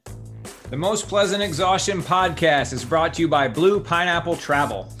The Most Pleasant Exhaustion podcast is brought to you by Blue Pineapple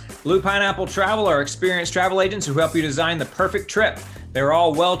Travel. Blue Pineapple Travel are experienced travel agents who help you design the perfect trip. They're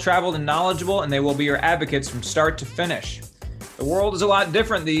all well-traveled and knowledgeable, and they will be your advocates from start to finish. The world is a lot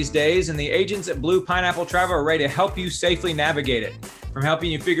different these days, and the agents at Blue Pineapple Travel are ready to help you safely navigate it. From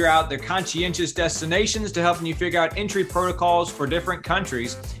helping you figure out their conscientious destinations to helping you figure out entry protocols for different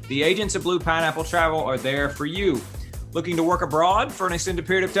countries, the agents at Blue Pineapple Travel are there for you. Looking to work abroad for an extended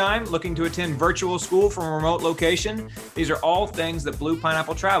period of time? Looking to attend virtual school from a remote location? These are all things that Blue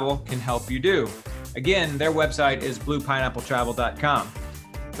Pineapple Travel can help you do. Again, their website is bluepineappletravel.com.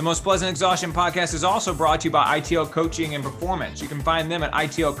 The Most Pleasant Exhaustion podcast is also brought to you by ITL Coaching and Performance. You can find them at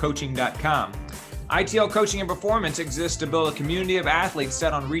itlcoaching.com. ITL Coaching and Performance exists to build a community of athletes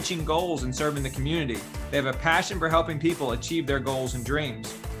set on reaching goals and serving the community. They have a passion for helping people achieve their goals and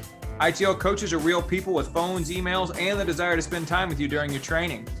dreams. ITL coaches are real people with phones, emails, and the desire to spend time with you during your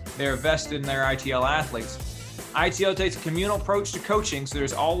training. They are vested in their ITL athletes. ITL takes a communal approach to coaching, so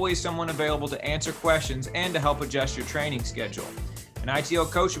there's always someone available to answer questions and to help adjust your training schedule. An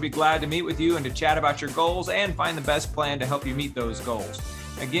ITL coach will be glad to meet with you and to chat about your goals and find the best plan to help you meet those goals.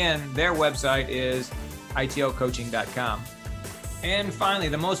 Again, their website is itlcoaching.com. And finally,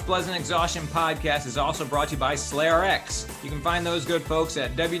 the Most Pleasant Exhaustion podcast is also brought to you by SlayRx. You can find those good folks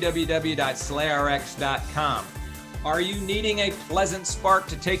at www.slayrx.com. Are you needing a pleasant spark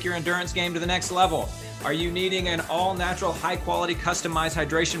to take your endurance game to the next level? Are you needing an all-natural, high-quality, customized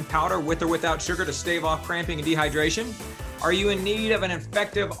hydration powder with or without sugar to stave off cramping and dehydration? Are you in need of an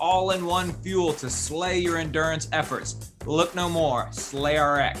effective all-in-one fuel to slay your endurance efforts? Look no more,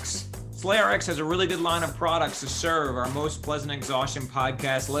 SlayRx. SlayRx has a really good line of products to serve our Most Pleasant Exhaustion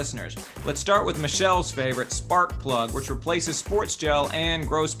podcast listeners. Let's start with Michelle's favorite, Spark Plug, which replaces sports gel and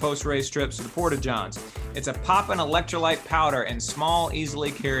gross post-race trips to the Porta-Johns. It's a poppin' electrolyte powder in small, easily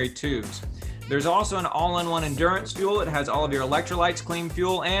carried tubes. There's also an all-in-one endurance fuel. It has all of your electrolytes, clean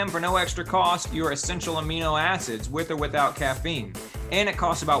fuel, and for no extra cost, your essential amino acids with or without caffeine. And it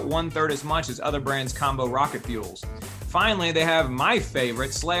costs about 1/3 as much as other brands' combo rocket fuels. Finally, they have my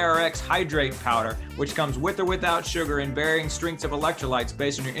favorite, SlayRx Hydrate Powder, which comes with or without sugar in varying strengths of electrolytes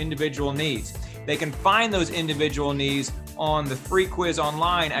based on your individual needs. They can find those individual needs on the free quiz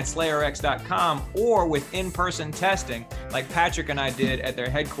online at slayrx.com or with in-person testing like Patrick and I did at their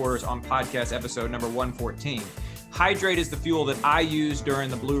headquarters on podcast episode number 114. Hydrate is the fuel that I used during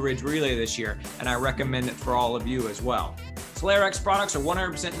the Blue Ridge Relay this year, and I recommend it for all of you as well. SlayRx products are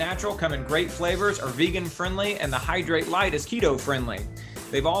 100% natural, come in great flavors, are vegan friendly, and the Hydrate Light is keto friendly.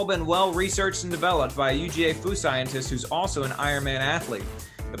 They've all been well researched and developed by a UGA food scientist who's also an Ironman athlete.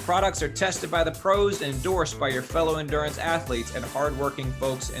 The products are tested by the pros and endorsed by your fellow endurance athletes and hardworking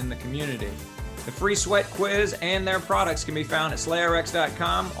folks in the community. The free sweat quiz and their products can be found at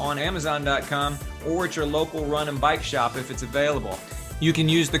slayrx.com, on amazon.com, or at your local run and bike shop if it's available. You can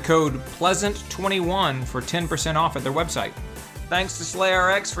use the code PLEASANT21 for 10% off at their website. Thanks to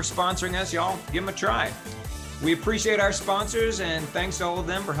SlayRx for sponsoring us, y'all. Give them a try. We appreciate our sponsors, and thanks to all of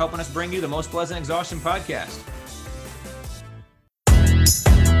them for helping us bring you the Most Pleasant Exhaustion podcast.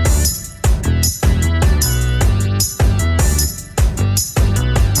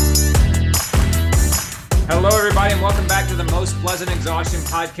 Hello, everybody, and welcome back to the Most Pleasant Exhaustion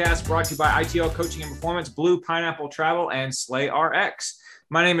podcast brought to you by ITL Coaching and Performance, Blue Pineapple Travel, and SlayRx.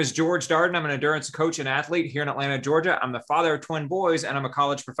 My name is George Darden. I'm an endurance coach and athlete here in Atlanta, Georgia. I'm the father of twin boys, and I'm a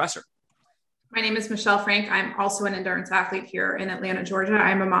college professor. My name is Michelle Frank. I'm also an endurance athlete here in Atlanta, Georgia.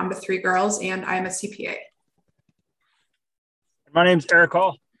 I'm a mom to 3 girls, and I'm a CPA. My name is Eric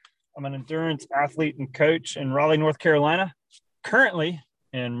Hall. I'm an endurance athlete and coach in Raleigh, North Carolina, currently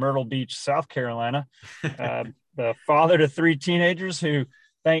in Myrtle Beach, South Carolina. The father to 3 teenagers who,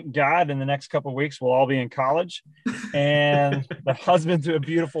 thank God, in the next couple of weeks will all be in college, and the husband to a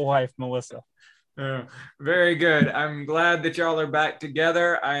beautiful wife, Melissa. Very good. I'm glad that y'all are back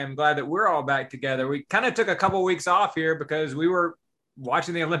together. I am glad that we're all back together. We kind of took a couple of weeks off here because we were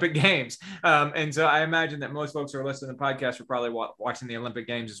watching the Olympic Games. And so I imagine that most folks who are listening to the podcast are probably watching the Olympic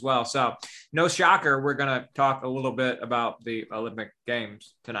Games as well. So no shocker, we're going to talk a little bit about the Olympic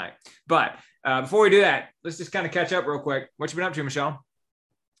Games tonight. But before we do that, let's just kind of catch up real quick. What you been up to, Michelle?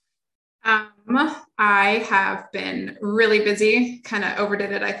 I have been really busy, kind of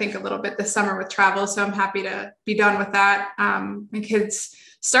overdid it, I think, a little bit this summer with travel. So I'm happy to be done with that. My kids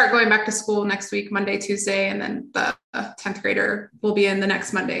start going back to school next week, Monday, Tuesday, and then the 10th grader will be in the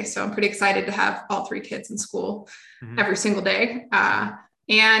next Monday. So I'm pretty excited to have all 3 kids in school every single day.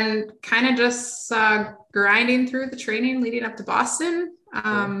 And kind of just grinding through the training leading up to Boston.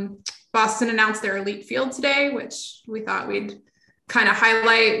 Boston announced their elite field today, which we thought we'd kind of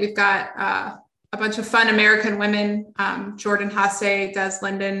highlight. We've got a bunch of fun American women, Jordan Hasse, Des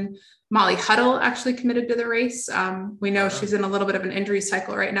Linden, Molly Huddle actually committed to the race. We know she's in a little bit of an injury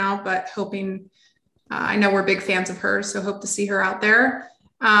cycle right now, but hoping, I know we're big fans of hers, so hope to see her out there.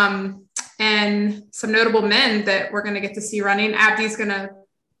 And some notable men that we're going to get to see running. Abdi's going to,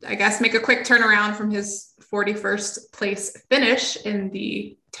 I guess, make a quick turnaround from his 41st place finish in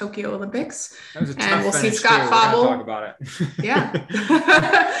the Tokyo Olympics. That was a tough and we'll see finish, Scott too. We're gonna Fauble. talk about it. Yeah.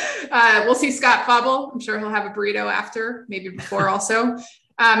 We'll see Scott Fauble. I'm sure he'll have a burrito after, maybe before also.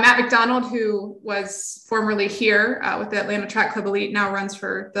 Matt McDonald, who was formerly here with the Atlanta Track Club Elite, now runs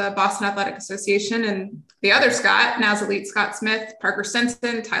for the Boston Athletic Association. And the other Scott, now's Elite, Scott Smith, Parker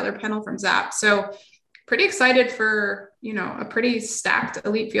Stinson, Tyler Pennell from ZAP. So pretty excited for, a pretty stacked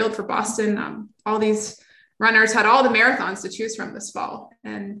elite field for Boston. All these runners had all the marathons to choose from this fall.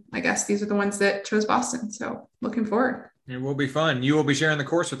 And I guess these are the ones that chose Boston. So looking forward. It will be fun. You will be sharing the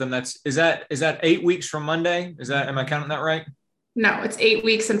course with them. Is that 8 weeks from Monday? Am I counting that right? No, it's 8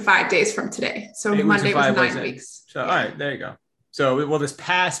 weeks and 5 days from today. So Monday was 9 weeks. So, yeah. All right, there you go. So, well, this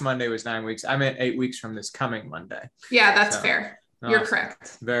past Monday was 9 weeks. I meant 8 weeks from this coming Monday. Yeah, that's fair. Awesome. You're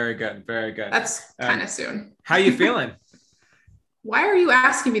correct. Very good. Very good. That's kind of soon. How you feeling? Why are you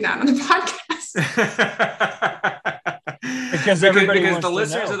asking me that on the podcast? because the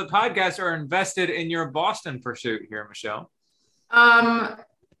listeners of the podcast are invested in your Boston pursuit here, Michelle. Yeah,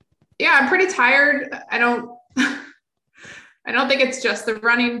 I'm pretty tired. I don't think it's just the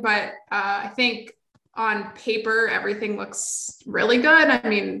running, but I think on paper, everything looks really good. I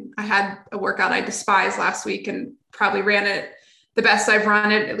mean, I had a workout I despised last week and probably ran it the best I've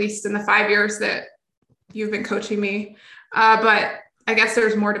run it, at least in the 5 years that you've been coaching me. But I guess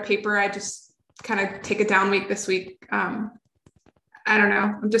there's more to paper. I just kind of take a down week this week. I don't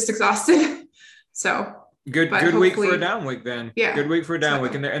know. I'm just exhausted. So good week for a down week then. Yeah. Good week for a down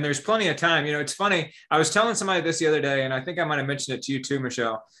week. And there's plenty of time. It's funny. I was telling somebody this the other day, and I think I might've mentioned it to you too,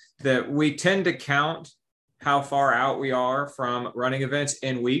 Michelle, that we tend to count how far out we are from running events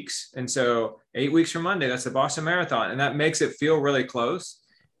in weeks. And so 8 weeks from Monday, that's the Boston Marathon. And that makes it feel really close.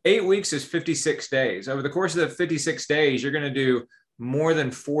 8 weeks is 56 days. Over the course of the 56 days, you're going to do more than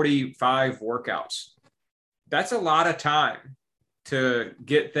 45 workouts. That's a lot of time to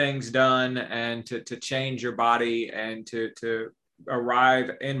get things done and to change your body and to arrive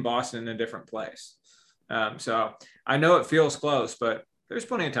in Boston in a different place. So I know it feels close, but there's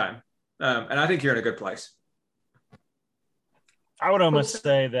plenty of time. And I think you're in a good place. I would almost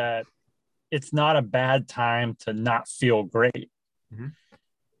say that it's not a bad time to not feel great. Mm-hmm.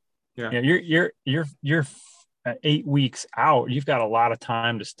 Yeah. You're 8 weeks out. You've got a lot of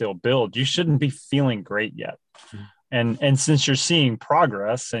time to still build. You shouldn't be feeling great yet. Mm-hmm. And since you're seeing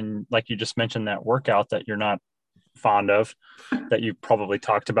progress, and like you just mentioned, that workout that you're not fond of, that you probably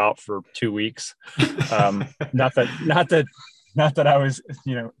talked about for 2 weeks. Not that I was,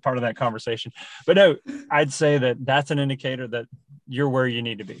 part of that conversation, but no, I'd say that that's an indicator that you're where you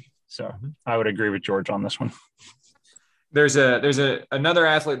need to be. So I would agree with George on this one. There's another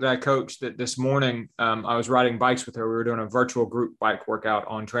athlete that I coached that this morning, I was riding bikes with her. We were doing a virtual group bike workout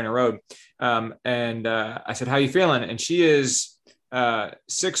on Trainer Road. And I said, how you feeling? And she is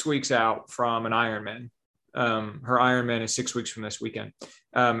 6 weeks out from an Ironman. Her Ironman is 6 weeks from this weekend.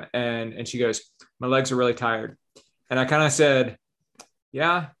 And she goes, my legs are really tired. And I kind of said,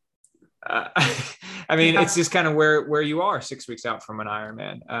 yeah, it's just kind of where you are 6 weeks out from an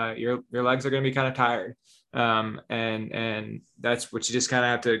Ironman. Your legs are going to be kind of tired. And that's what you just kind of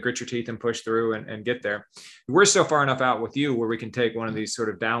have to grit your teeth and push through and get there. We're still far enough out with you where we can take one of these sort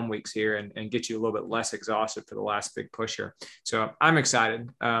of down weeks here and get you a little bit less exhausted for the last big push here. So I'm excited.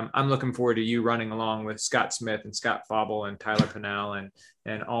 I'm looking forward to you running along with Scott Smith and Scott Fauble and Tyler Pennell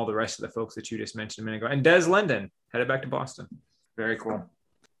and all the rest of the folks that you just mentioned a minute ago. And Des Linden headed back to Boston. Very cool.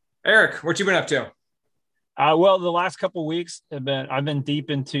 Eric, what you been up to? Well, the last couple of weeks I've been deep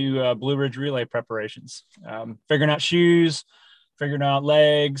into Blue Ridge Relay preparations, figuring out shoes, figuring out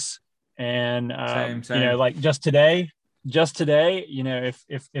legs, and same. Like just today, if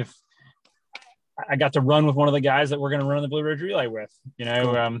I got to run with one of the guys that we're going to run the Blue Ridge Relay with,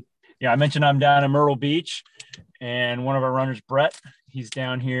 cool. I mentioned I'm down in Myrtle Beach, and one of our runners, Brett, he's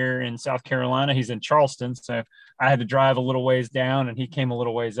down here in South Carolina. He's in Charleston, so I had to drive a little ways down, and he came a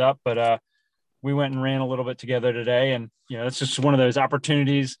little ways up, but we went and ran a little bit together today. And, it's just one of those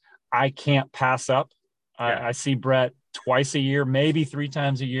opportunities I can't pass up. Yeah. I see Brett twice a year, maybe 3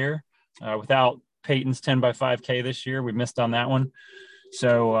 times a year, without Peyton's 10x5K this year. We missed on that one.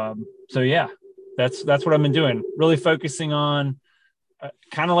 So yeah, that's what I've been doing. Really focusing on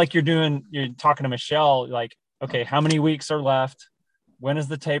kind of like you're talking to Michelle, like, okay, how many weeks are left? when is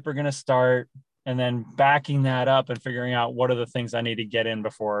the taper going to start, and then backing that up and figuring out what are the things I need to get in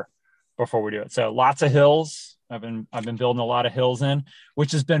before we do it. So lots of hills. I've been building a lot of hills in,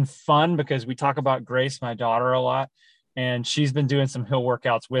 which has been fun because we talk about Grace, my daughter, a lot, and she's been doing some hill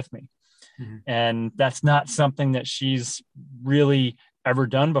workouts with me. Mm-hmm. And that's not something that she's really ever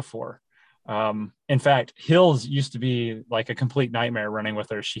done before. In fact, hills used to be like a complete nightmare running with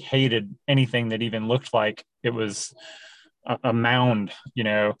her. She hated anything that even looked like it was a mound, you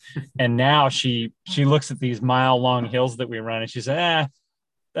know. And now she looks at these mile-long hills that we run, and she says,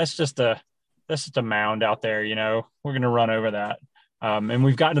 that's just a mound out there, you know. We're going to run over that. And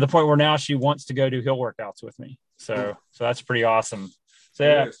we've gotten to the point where now she wants to go do hill workouts with me. So that's pretty awesome. So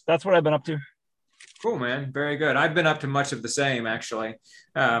yeah, that's what I've been up to. Cool, man. Very good. I've been up to much of the same, actually.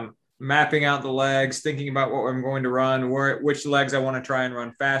 Mapping out the legs, thinking about what I'm going to run, which legs I want to try and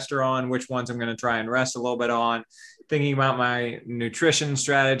run faster on, which ones I'm going to try and rest a little bit on, thinking about my nutrition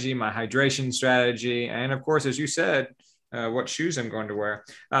strategy, my hydration strategy, and of course, as you said, what shoes I'm going to wear.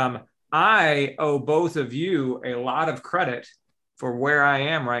 I owe both of you a lot of credit for where I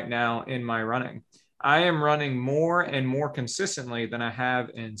am right now in my running. I am running more and more consistently than I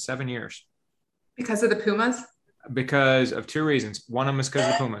have in 7 years. Because of the Pumas? Because of two reasons. One of them is because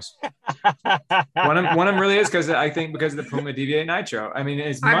of the Pumas. one of them really is because I think because of the Puma Deviate Nitro. I mean,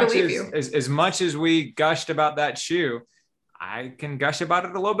 as much as we gushed about that shoe, I can gush about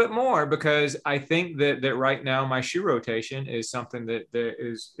it a little bit more because I think that right now my shoe rotation is something that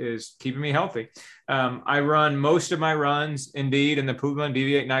is keeping me healthy. I run most of my runs indeed in the Puma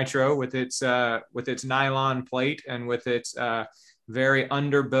Deviate Nitro with its nylon plate and with its very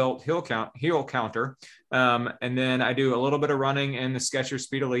underbuilt heel counter. And then I do a little bit of running in the Skechers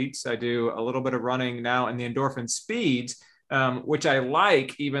Speed Elites. I do a little bit of running now in the Endorphin Speeds, which I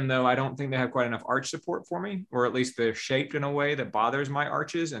like, even though I don't think they have quite enough arch support for me, or at least they're shaped in a way that bothers my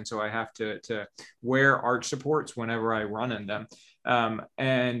arches. And so I have to wear arch supports whenever I run in them.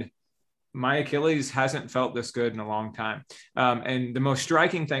 And my Achilles hasn't felt this good in a long time. And the most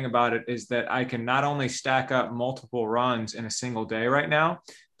striking thing about it is that I can not only stack up multiple runs in a single day right now,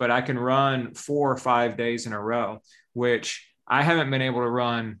 but I can run 4 or 5 days in a row, which I haven't been able to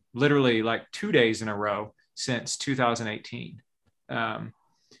run literally like 2 days in a row since 2018.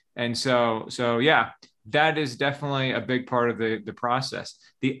 And so yeah, that is definitely a big part of the process.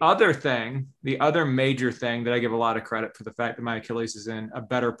 The other major thing that I give a lot of credit for the fact that my Achilles is in a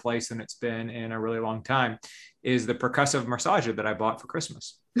better place than it's been in a really long time is the percussive massager that I bought for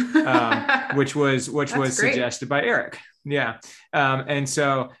Christmas, which was suggested by Eric. Yeah. And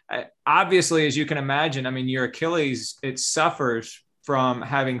so obviously, as you can imagine, I mean, your Achilles, it suffers from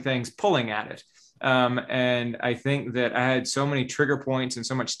having things pulling at it. And I think that I had so many trigger points and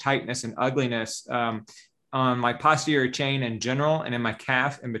so much tightness and ugliness on my posterior chain in general and in my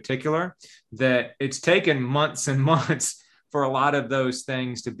calf in particular, that it's taken months and months for a lot of those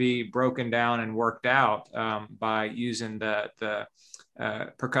things to be broken down and worked out by using the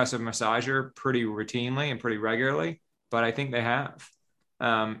percussive massager pretty routinely and pretty regularly. But I think they have.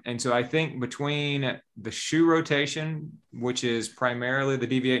 And so I think between the shoe rotation, which is primarily the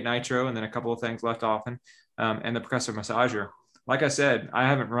Deviate Nitro, and then a couple of things left often, and the percussive massager, like I said, I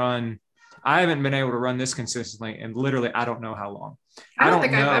haven't been able to run this consistently in literally, I don't know how long. I don't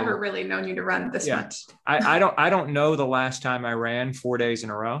think I've ever really known you to run this much. I don't know the last time I ran 4 days in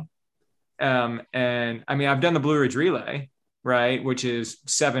a row. And I mean, I've done the Blue Ridge Relay, right, which is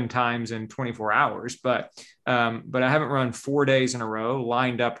 7 times in 24 hours, but I haven't run 4 days in a row,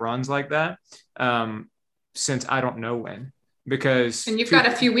 lined up runs like that, since I don't know when, because. And you've got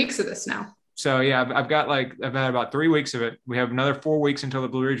a few weeks of this now. So yeah, I've had about 3 weeks of it. We have another 4 weeks until the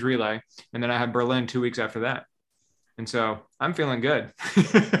Blue Ridge Relay. And then I have Berlin 2 weeks after that. And so I'm feeling good.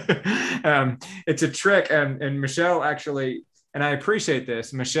 It's a trick. And Michelle actually, and I appreciate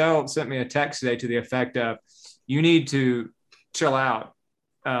this, Michelle sent me a text today to the effect of, you need to chill out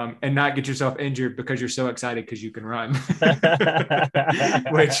and not get yourself injured because you're so excited because you can run.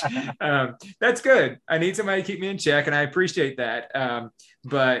 Which that's good. I need somebody to keep me in check, and I appreciate that.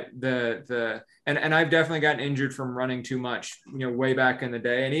 But and I've definitely gotten injured from running too much, way back in the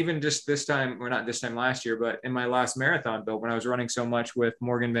day. And even just this time, or not this time last year, but in my last marathon build, when I was running so much with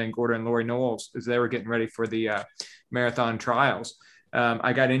Morgan Van Gorder and Lori Knowles as they were getting ready for the marathon trials,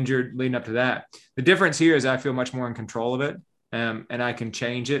 I got injured leading up to that. The difference here is I feel much more in control of it. And I can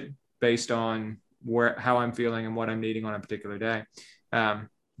change it based on how I'm feeling and what I'm needing on a particular day.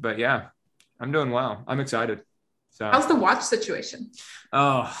 But yeah, I'm doing well. I'm excited. So how's the watch situation?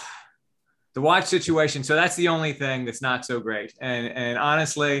 Oh, the watch situation. So that's the only thing that's not so great. And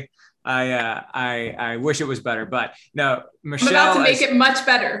honestly, I wish it was better, but no, I'm about to Michelle, make it much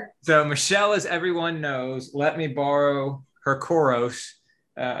better. so Michelle, as everyone knows, let me borrow her Koros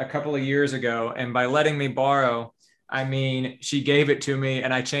a couple of years ago. And by letting me borrow, I mean, she gave it to me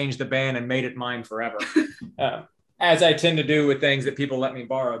and I changed the band and made it mine forever. Uh, as I tend to do with things that people let me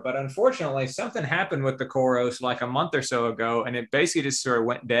borrow. But unfortunately, something happened with the Koros like a month or so ago, and it basically just sort of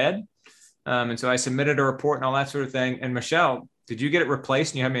went dead. And so I submitted a report and all that sort of thing. And Michelle, did you get it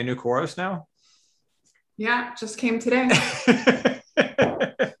replaced and you have me a new Koros now? Yeah, just came today.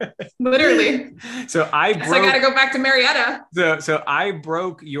 Literally. So I got to go back to Marietta. So I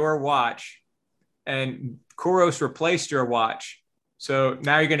broke your watch and Koros replaced your watch. So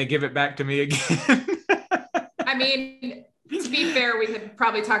now you're going to give it back to me again. I mean, to be fair, we could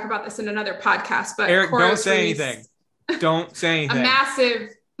probably talk about this in another podcast, but Eric, Koros don't say anything. Don't say anything. A massive,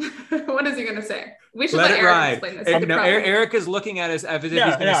 what is he going to say? We should let let it Eric ride. explain this. And no, Eric is looking at us as if he's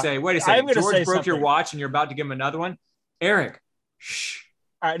going to say, wait a second, George broke your watch and you're about to give him another one? Eric, shh.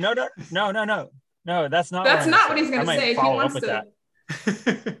 No, that's not. That's not what he's going to say. He wants to.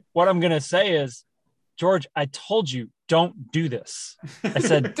 That. What I'm going to say is, George, I told you don't do this. I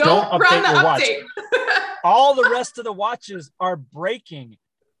said don't update your watch. All the rest of the watches are breaking,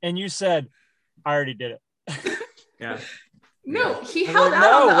 and you said I already did it. Yeah. No, he held out.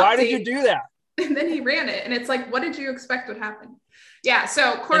 No, why did you do that? And then he ran it, and it's like, what did you expect would happen? Yeah.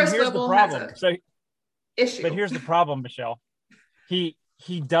 So Koros Global has an issue. But here's the problem, Michelle. He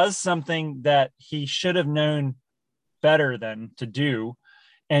does something that he should have known better than to do,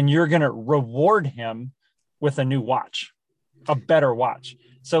 and you're going to reward him with a new watch, a better watch.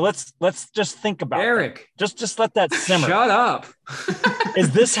 So let's just think about Eric. That. Just let that simmer. Shut up.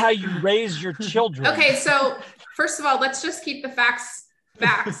 Is this how you raise your children? Okay, so first of all, let's just keep the facts.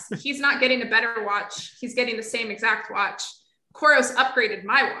 He's not getting a better watch. He's getting the same exact watch. Koros upgraded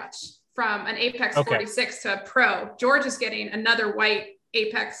my watch from an Apex 46 to a Pro. George is getting another white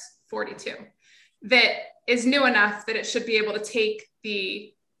Apex 42 that is new enough that it should be able to take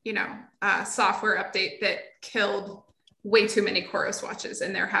the software update that killed way too many Koros watches,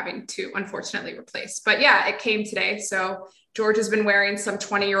 and they're having to unfortunately replace. But yeah, it came today. So George has been wearing some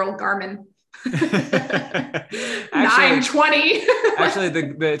 20-year-old Garmin. 920. Actually,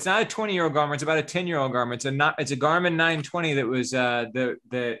 it's not a 20-year-old Garmin. It's about a 10-year-old Garmin. It's a Garmin 920 that was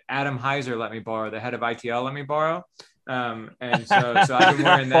the Adam Heiser let me borrow, the head of ITL let me borrow. And so I've been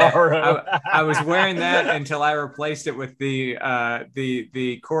wearing that. I was wearing that until I replaced it with the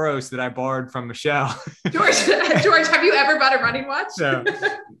Koros that I borrowed from Michelle. George, have you ever bought a running watch? So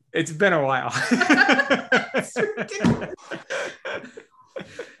it's been a while.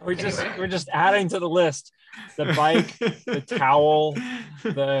 We're just adding to the list: the bike, the towel,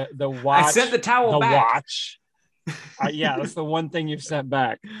 the watch. I sent the towel back. Watch. Yeah, that's the one thing you've sent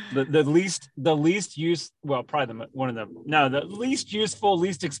back. The least use. Well, probably the least useful,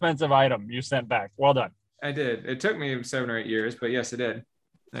 least expensive item you sent back. Well done. I did. It took me 7 or 8 years, but yes, I did.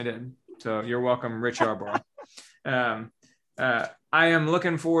 So you're welcome, Rich Yarborough. I am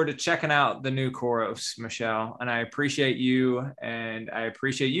looking forward to checking out the new Koros, Michelle, and I appreciate you, and I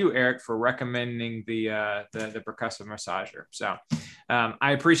appreciate you, Eric, for recommending the percussive massager. So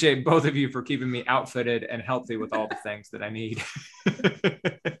I appreciate both of you for keeping me outfitted and healthy with all the things that I need.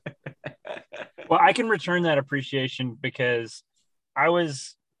 Well, I can return that appreciation because I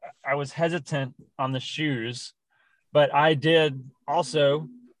was hesitant on the shoes, but I did also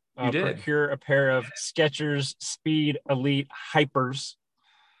procure a pair of Skechers Speed Elite Hypers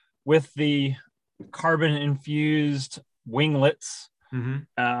with the carbon infused winglets.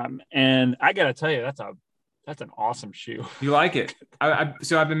 Mm-hmm. And I got to tell you, that's an awesome shoe. You like it?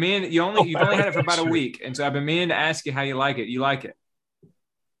 So I've been meaning you've only had it for about a week. And so I've been meaning to ask you how you like it. You like it?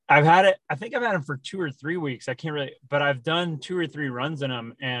 I've had it. I think I've had them for 2 or 3 weeks. I can't really, but I've done 2 or 3 runs in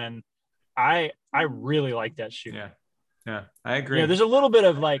them, and I really like that shoe. Yeah, I agree. There's a little bit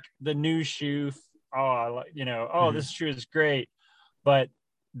of like the new shoe. Mm-hmm. This shoe is great, but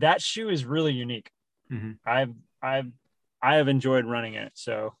that shoe is really unique. Mm-hmm. I have enjoyed running it.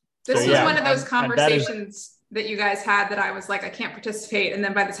 So this was one of those conversations that you guys had that I was like, I can't participate, and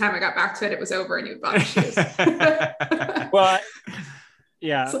then by the time I got back to it, it was over, and you bought the shoes. Well,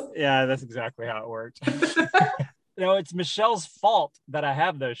 yeah, that's exactly how it worked. It's Michelle's fault that I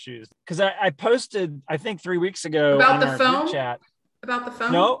have those shoes, because I posted, I think 3 weeks ago about on the our phone group chat. About the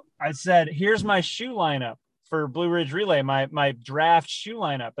phone? No, I said, here's my shoe lineup for Blue Ridge Relay, my draft shoe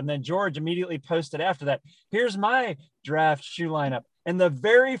lineup. And then George immediately posted after that, here's my draft shoe lineup. And the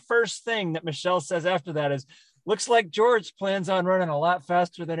very first thing that Michelle says after that is, looks like George plans on running a lot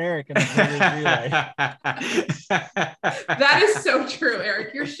faster than Eric in the Blue Ridge relay. That is so true,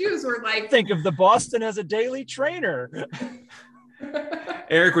 Eric. Your shoes were like. Think of the Boston as a daily trainer.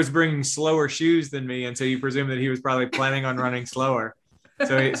 Eric was bringing slower shoes than me, and so you presume that he was probably planning on running slower.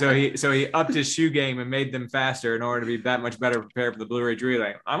 So he upped his shoe game and made them faster in order to be that much better prepared for the Blue Ridge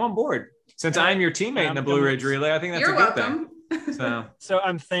relay. I'm on board. Since I'm your teammate in the Blue Ridge relay, I think that's a good thing. So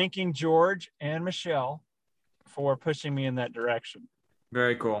I'm thanking George and Michelle for pushing me in that direction.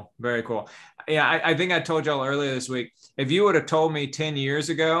 Very cool. Very cool. Yeah, I think I told y'all earlier this week, if you would have told me 10 years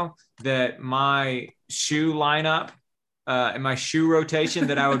ago that my shoe lineup and my shoe rotation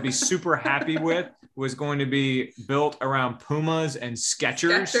that I would be super happy with was going to be built around Pumas and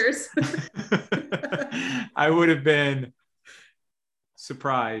Skechers. I would have been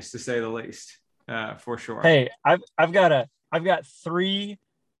surprised, to say the least, for sure. Hey, I've got 3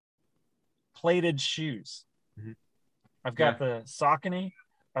 plated shoes. Mm-hmm. I've got the Saucony.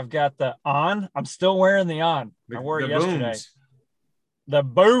 I've got the On. I'm still wearing the On. I wore it yesterday. Booms. The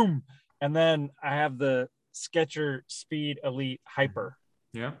Boom. And then I have the Skechers Speed Elite Hyper.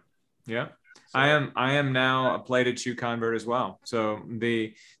 Yeah. So, I am now a plated shoe convert as well. So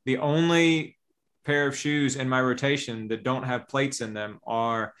the only pair of shoes in my rotation that don't have plates in them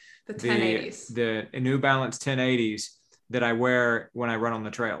are the 1080s, the New Balance 1080s that I wear when I run on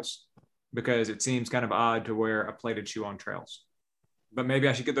the trails, because it seems kind of odd to wear a plated shoe on trails. But maybe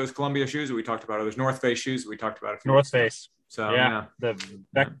I should get those Columbia shoes that we talked about, or those North Face shoes that we talked about. North Face. So the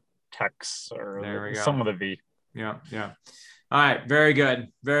Vectex or some of the V. Yeah. All right. Very good.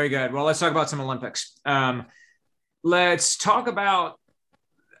 Very good. Well, let's talk about some Olympics. Let's talk about,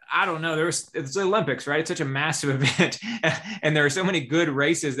 I don't know, it's the Olympics, right? It's such a massive event. And there are so many good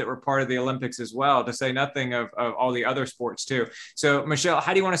races that were part of the Olympics as well, to say nothing of all the other sports too. So Michelle,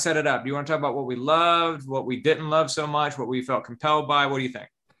 how do you want to set it up? Do you want to talk about what we loved, what we didn't love so much, what we felt compelled by? What do you think?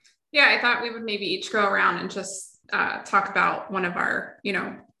 Yeah, I thought we would maybe each go around and just talk about one of our,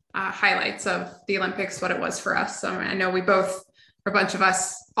 highlights of the Olympics, what it was for us. I know we both, or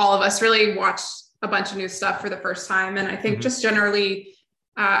all of us really watched a bunch of new stuff for the first time. And I think just generally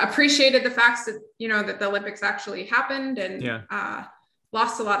appreciated the facts that, that the Olympics actually happened, and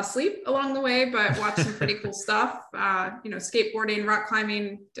lost a lot of sleep along the way, but watched some pretty cool stuff, skateboarding, rock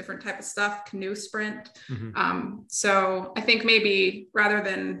climbing, different type of stuff, canoe sprint. So I think maybe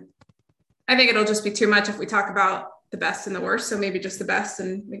I think it'll just be too much if we talk about the best and the worst. So maybe just the best,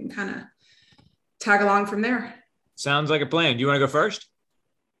 and we can kind of tag along from there. Sounds like a plan. Do you want to go first?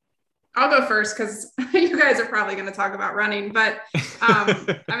 I'll go first because you guys are probably going to talk about running, but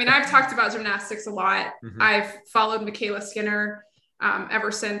I've talked about gymnastics a lot. I've followed Michaela Skinner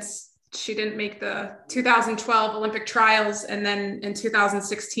ever since she didn't make the 2012 Olympic trials. And then in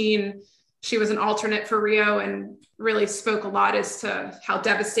 2016, she was an alternate for Rio, and really spoke a lot as to how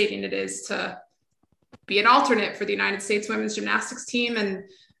devastating it is to be an alternate for the United States women's gymnastics team, and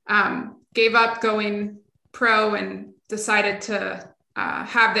gave up going pro and decided to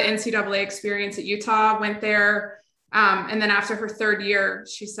have the NCAA experience at Utah, went there. And then after her third year,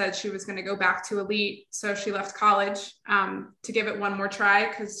 she said she was going to go back to elite. So she left college to give it one more try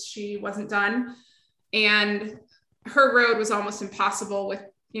because she wasn't done. And her road was almost impossible with,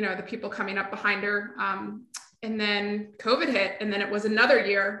 the people coming up behind her. And then COVID hit, and then it was another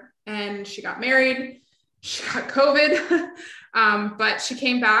year, and she got married. She got COVID, but she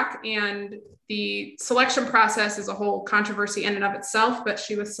came back, and the selection process is a whole controversy in and of itself, but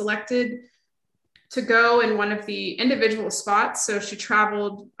she was selected to go in one of the individual spots. So she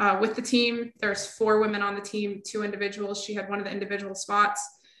traveled with the team. There's 4 women on the team, 2 individuals. She had one of the individual spots.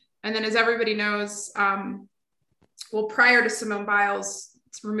 And then, as everybody knows, prior to Simone Biles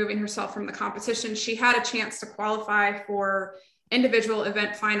removing herself from the competition, she had a chance to qualify for individual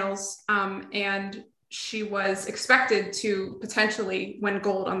event finals. And she was expected to potentially win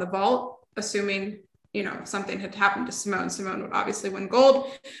gold on the vault, assuming, something had happened to Simone. Simone would obviously win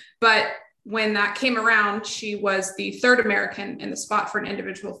gold. But when that came around, she was the 3rd American in the spot for an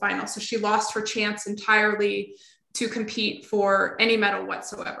individual final. So she lost her chance entirely to compete for any medal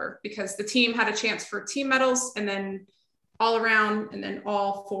whatsoever, because the team had a chance for team medals, and then all around, and then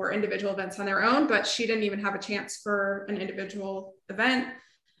all 4 individual events on their own. But she didn't even have a chance for an individual event.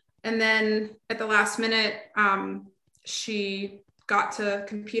 And then at the last minute, she got to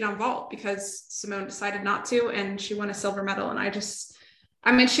compete on vault because Simone decided not to, and she won a silver medal.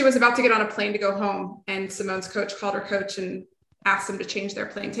 And she was about to get on a plane to go home, and Simone's coach called her coach and asked them to change their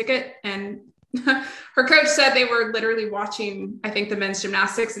plane ticket. And her coach said they were literally watching, I think, the men's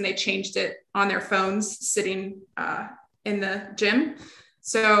gymnastics, and they changed it on their phones sitting in the gym.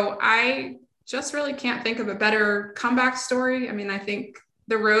 So I just really can't think of a better comeback story. I mean, I think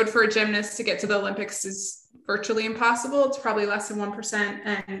the road for a gymnast to get to the Olympics is virtually impossible. It's probably less than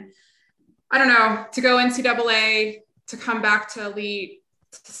 1%. And I don't know, to go NCAA, to come back to elite,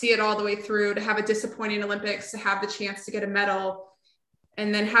 to see it all the way through, to have a disappointing Olympics, to have the chance to get a medal,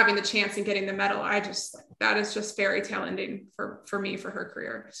 and then having the chance and getting the medal, that is just fairy tale ending for me, for her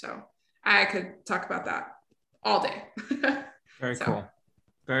career. So I could talk about that all day. Very cool.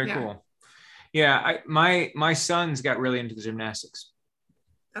 Very cool. Yeah. My sons got really into the gymnastics.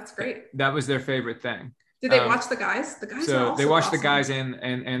 That's great. That was their favorite thing. Did they watch the guys? The guys. So they watched awesome. the guys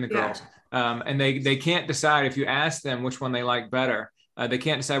and the girls. And they can't decide, if you ask them which one they like better, they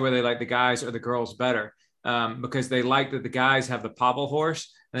can't decide whether they like the guys or the girls better, because they like that the guys have the pobble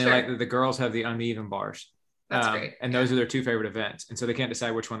horse and they like that the girls have the uneven bars. That's great. And those are their two favorite events. And so they can't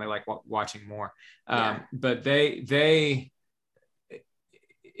decide which one they like watching more. But it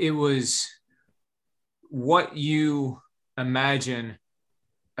was what you imagine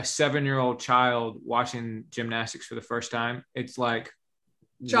a 7-year-old child watching gymnastics for the first time. It's like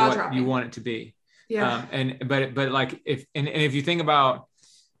what you want it to be. Yeah. But like if you think about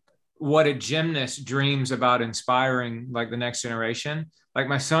what a gymnast dreams about inspiring, like the next generation, like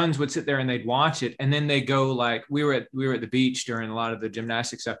my sons would sit there and they'd watch it, and then they go, like we were at the beach during a lot of the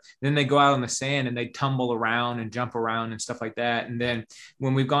gymnastics stuff. Then they go out on the sand and they tumble around and jump around and stuff like that. And then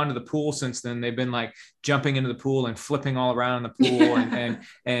when we've gone to the pool since then, they've been like jumping into the pool and flipping all around in the pool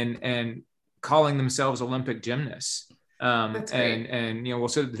and calling themselves Olympic gymnasts. And we'll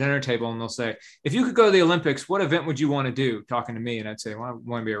sit at the dinner table and they'll say, if you could go to the Olympics, what event would you want to do? Talking to me. And I'd say, well, I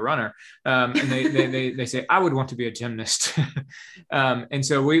want to be a runner. And they say, I would want to be a gymnast. And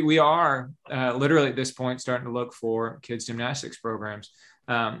so we are literally at this point starting to look for kids gymnastics programs.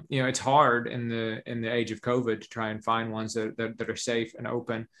 It's hard in the age of COVID to try and find ones that are safe and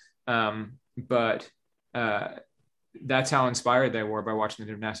open. But that's how inspired they were by watching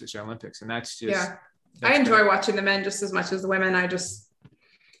the gymnastics Olympics. And that's just, I enjoy watching the men just as much as the women. It's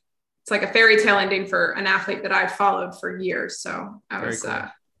like a fairy tale ending for an athlete that I've followed for years. So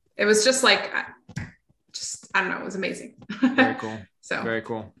it was just like, I don't know, it was amazing. Very cool. So very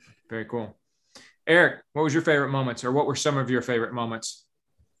cool. Very cool. Eric, what was your favorite moments, or what were some of your favorite moments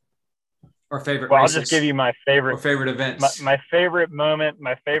or favorite races? I'll just give you my favorite or favorite events. My favorite moment,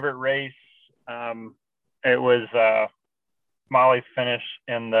 my favorite race. It was Molly's finish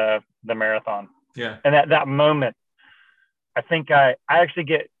in the marathon. Yeah. And that moment, I think I actually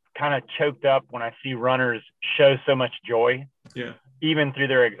get kind of choked up when I see runners show so much joy. Yeah. Even through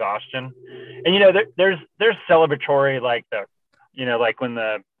their exhaustion. And, there's celebratory, like like when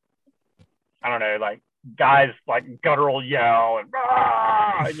like guys like guttural yell and,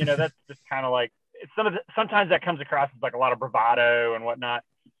 that's just kind of like, sometimes that comes across as like a lot of bravado and whatnot.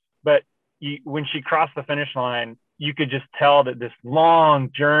 But when she crossed the finish line, you could just tell that this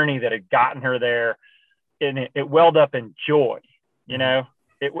long journey that had gotten her there, and it welled up in joy. I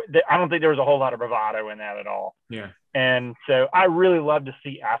don't think there was a whole lot of bravado in that at all. Yeah. And so I really love to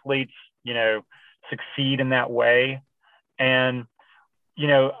see athletes, succeed in that way. And,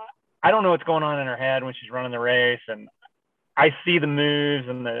 I don't know what's going on in her head when she's running the race. And I see the moves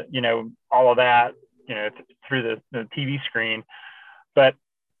and all of that, through the TV screen. But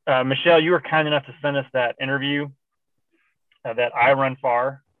Michelle, you were kind enough to send us that interview that I Run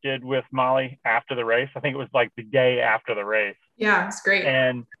Far did with Molly after the race. I think it was like the day after the race. Yeah, it's great.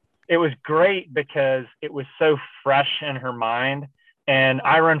 And it was great because it was so fresh in her mind. And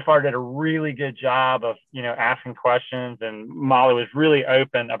I Run Far did a really good job of, asking questions, and Molly was really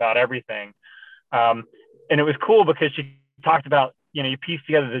open about everything. And it was cool because she talked about, you piece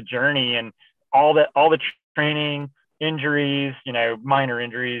together the journey and all the training, injuries, minor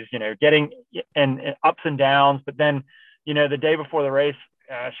injuries, getting and ups and downs. But then, the day before the race,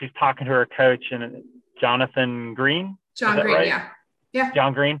 she's talking to her coach, and Jonathan Green. John Green, right? Yeah.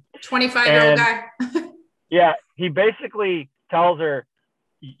 John Green. 25-year-old guy. Yeah. He basically tells her,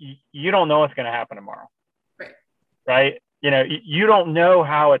 you don't know what's going to happen tomorrow. Right. You don't know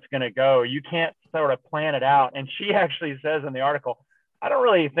how it's going to go. You can't sort of plan it out. And she actually says in the article, I don't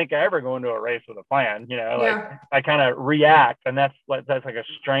really think I ever go into a race with a plan, I kind of react, and that's like a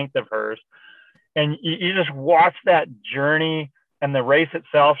strength of hers. And you just watch that journey and the race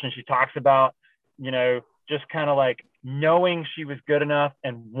itself. And she talks about, just kind of like knowing she was good enough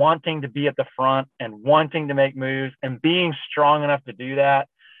and wanting to be at the front and wanting to make moves and being strong enough to do that.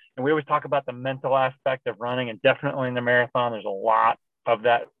 And we always talk about the mental aspect of running, and definitely in the marathon, there's a lot of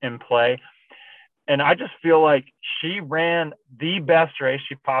that in play. And I just feel like she ran the best race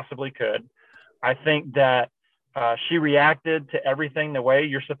she possibly could. I think that She reacted to everything the way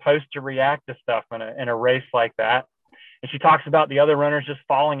you're supposed to react to stuff in a race like that. And she talks about the other runners just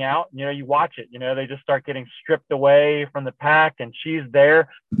falling out. You know, you watch it, you know, they just start getting stripped away from the pack, and she's there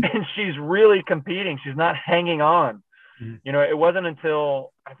and she's really competing. She's not hanging on. Mm-hmm. You know, it wasn't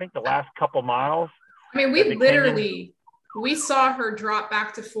until I think the last couple miles. I mean, we saw her drop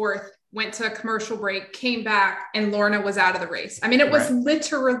back to fourth, went to a commercial break, came back, and Lorna was out of the race. I mean, it was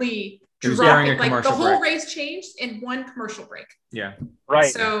literally dropping. Like the whole race changed in one commercial break. Yeah.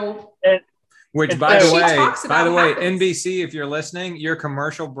 Right. So which, by the way, NBC, if you're listening, your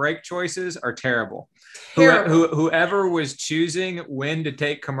commercial break choices are terrible. Whoever was choosing when to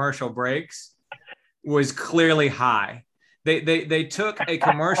take commercial breaks was clearly high. They took a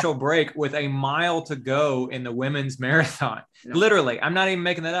commercial break with a mile to go in the women's marathon. No. Literally, I'm not even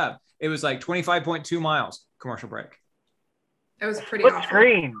making that up. It was like 25.2 miles commercial break. It was pretty awful.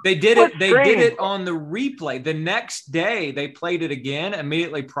 Screen? They did it. They did it on the replay. The next day, they played it again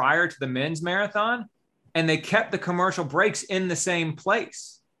immediately prior to the men's marathon, and they kept the commercial breaks in the same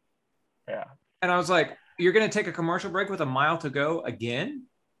place. Yeah. And I was like, "You're going to take a commercial break with a mile to go again?"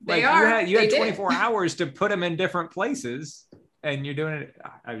 Like you had 24 hours to put them in different places, and you're doing it.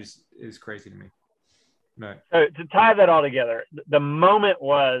 It was crazy to me. But so to tie that all together, the moment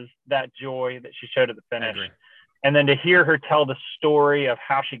was that joy that she showed at the finish. And then to hear her tell the story of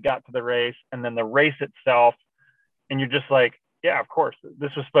how she got to the race and then the race itself. And you're just like, yeah, of course,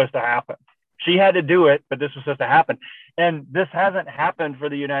 this was supposed to happen. She had to do it, but this was supposed to happen. And this hasn't happened for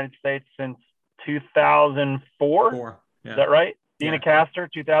the United States since 2004. Yeah. Is that right? Dina Castor,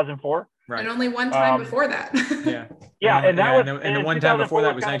 2004. Right. And only one time before that. Yeah. And the one time before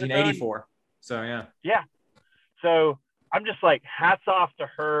that was 1984. So, yeah. Yeah. So I'm just like, hats off to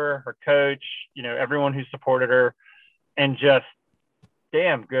her coach, you know, everyone who supported her, and just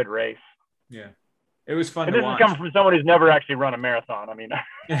damn good race. Yeah. It was fun and to watch. This is coming from someone who's never actually run a marathon. I mean,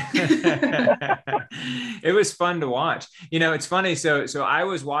 it was fun to watch. You know, it's funny. So I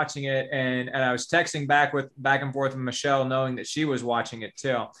was watching it and I was texting back and forth with Michelle, knowing that she was watching it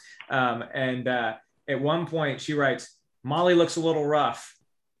too. At one point she writes, "Molly looks a little rough."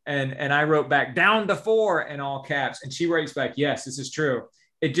 And I wrote back, "down to 4" in all caps. And she writes back, "Yes, this is true.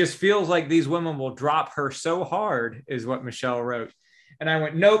 It just feels like these women will drop her so hard," is what Michelle wrote. And I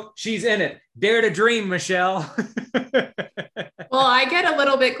went, "Nope, she's in it. Dare to dream, Michelle." Well, I get a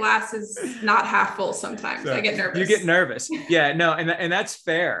little bit glasses not half full sometimes. So I get nervous. You get nervous. Yeah, no, and that's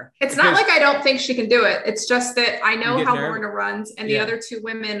fair. It's not like I don't think she can do it. It's just that I know how Lorna runs, and the other two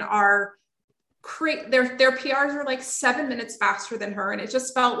women are their PRs are like 7 minutes faster than her. And it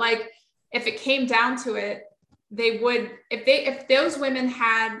just felt like if it came down to it, they would, if those women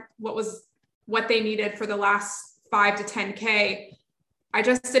had what they needed for the last 5 to 10K, I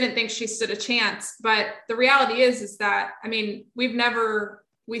just didn't think she stood a chance. But the reality is that, I mean, we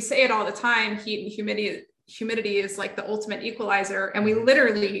say it all the time, heat and humidity is like the ultimate equalizer. And we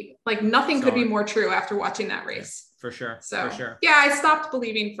literally, like, nothing could be more true after watching that race. For sure. Yeah, I stopped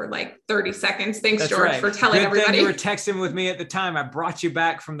believing for like 30 seconds. Thanks, George, for telling everybody. You were texting with me at the time. I brought you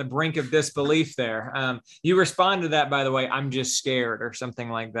back from the brink of disbelief there. You responded to that, by the way, "I'm just scared," or something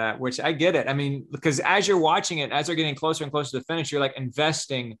like that, which I get it. I mean, because as you're watching it, as they're getting closer and closer to the finish, you're like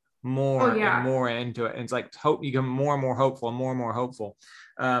investing more and more into it. And it's like hope you get more and more hopeful and more hopeful.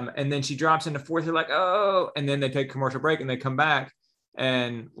 And then she drops into fourth. You're like, oh, and then they take a commercial break and they come back,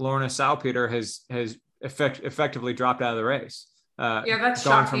 and Lorna Salpeter has effectively dropped out of the race. That's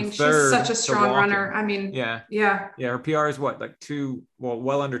shocking. She's such a strong runner. I mean, her PR is what, like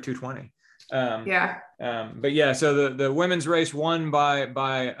well under 220. But yeah, so the women's race won by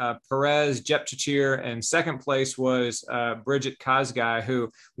Perez Jepchirchir, and second place was Bridget Kosgei,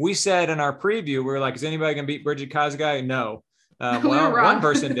 who we said in our preview, we were like, is anybody gonna beat Bridget Kosgei? No. Well, one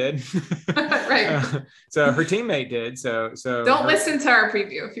person did. Right. So her teammate did. So don't listen to our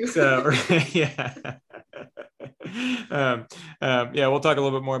preview if you. So yeah. We'll talk a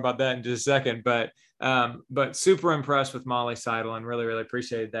little bit more about that in just a second. But super impressed with Molly Seidel and really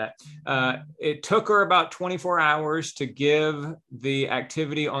appreciated that. It took her about 24 hours to give the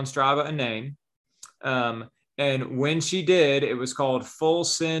activity on Strava a name. And when she did, it was called Full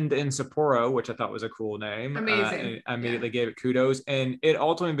Send in Sapporo, which I thought was a cool name. Amazing. I immediately gave it kudos. And it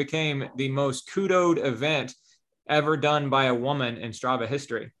ultimately became the most kudoed event ever done by a woman in Strava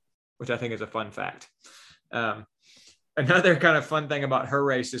history, which I think is a fun fact. Another kind of fun thing about her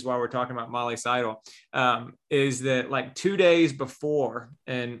race is, while we're talking about Molly Seidel, is that like 2 days before,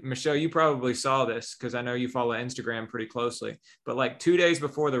 and Michelle, you probably saw this because I know you follow Instagram pretty closely, but like 2 days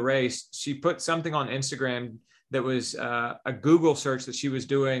before the race, she put something on Instagram that was a Google search that she was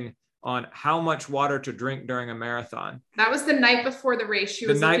doing on how much water to drink during a marathon. That was the night before the race. She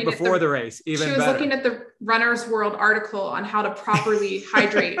was the night before the race, even she was better. looking at the Runner's World article on how to properly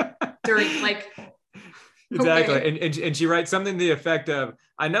hydrate during like. Exactly. Okay. And she writes something to the effect of,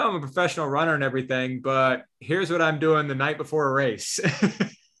 I know I'm a professional runner and everything, but here's what I'm doing the night before a race.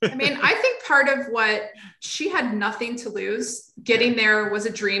 I mean, I think part of what she had nothing to lose. Getting there was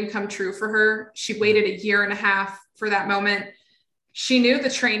a dream come true for her. She waited a year and a half for that moment. She knew the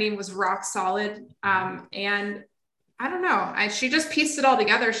training was rock solid. And I don't know, she just pieced it all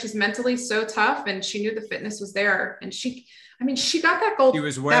together. She's mentally so tough, and she knew the fitness was there. And she got that gold, she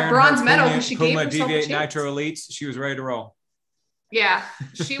was wearing that bronze medal because she gave herself Deviate a chance. Nitro Elites. She was ready to roll. Yeah,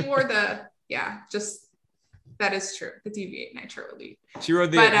 she wore that is true. The Deviate Nitro Elite. She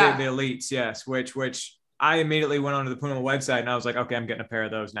rode the Elites, yes, which I immediately went onto the Puma website and I was like, okay, I'm getting a pair of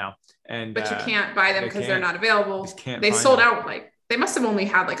those now. But you can't buy them because they're not available. They sold out. Like, they must have only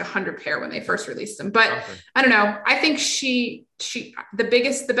had like 100 pair when they first released them. But okay. I don't know. I think the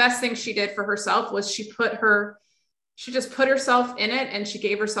best thing she did for herself was she just put herself in it, and she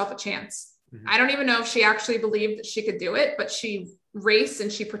gave herself a chance. Mm-hmm. I don't even know if she actually believed that she could do it, but she raced and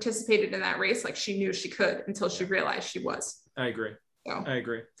she participated in that race like she knew she could until she realized she was. I agree. So. I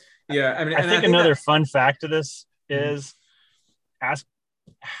agree. Yeah. I mean, I think another fun fact of this is ask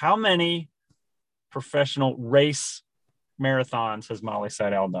how many professional race marathons has Molly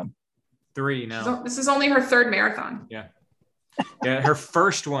Seidel done? 3 now. This is only her 3rd marathon. Yeah. Yeah. Her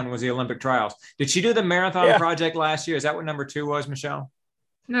first one was the Olympic trials. Did she do the marathon project last year? Is that what number 2 was, Michelle?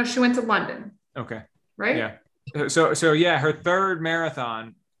 No, she went to London. Okay. Right. Yeah. So yeah, her 3rd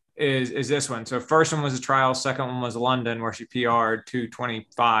marathon is this one. So first one was a trial, second one was London, where she PR'd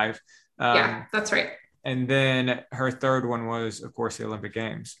 2:25. Yeah, that's right. And then her 3rd one was, of course, the Olympic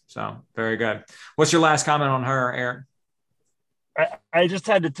Games. So very good. What's your last comment on her, Eric? I just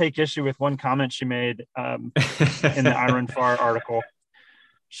had to take issue with one comment she made in the iRunFar article.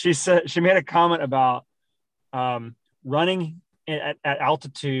 She made a comment about running at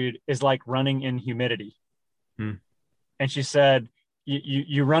altitude is like running in humidity. And she said,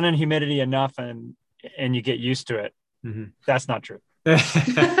 you run in humidity enough and you get used to it. Mm-hmm. That's not true.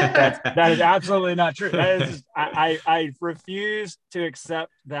 that is absolutely not true. That is, I refuse to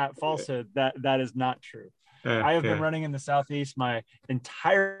accept that falsehood. That is not true. I have been running in the Southeast my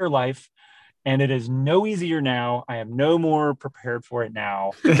entire life, and it is no easier now. I am no more prepared for it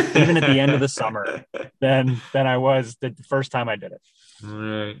now, even at the end of the summer, than I was the first time I did it. All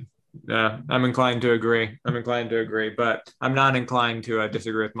right. I'm inclined to agree. But I'm not inclined to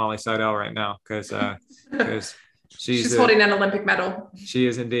disagree with Molly Seidel right now because she's holding an Olympic medal. She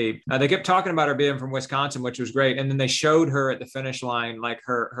is indeed. They kept talking about her being from Wisconsin, which was great. And then they showed her at the finish line, like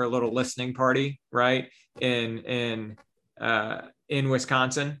her little listening party, right? In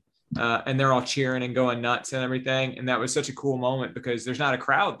Wisconsin. And they're all cheering and going nuts and everything. And that was such a cool moment because there's not a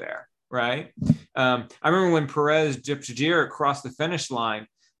crowd there, right? I remember when Perez Jepchirchir crossed the finish line,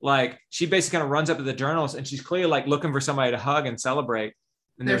 like she basically kind of runs up to the journalists and she's clearly like looking for somebody to hug and celebrate.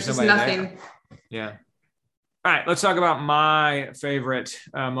 And there's nobody nothing there. Yeah. All right, let's talk about my favorite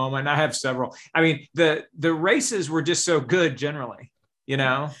moment. I have several. I mean, the races were just so good generally, you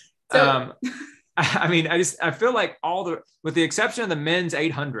know? I feel like with the exception of the men's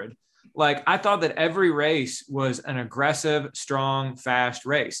 800, like I thought that every race was an aggressive, strong, fast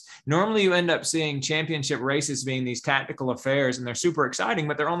race. Normally you end up seeing championship races being these tactical affairs and they're super exciting,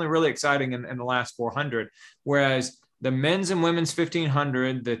 but they're only really exciting in the last 400. Whereas the men's and women's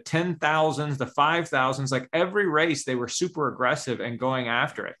 1500, the 10,000s, the 5,000s, like every race, they were super aggressive and going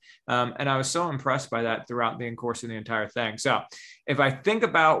after it. And I was so impressed by that throughout the course of the entire thing. So if I think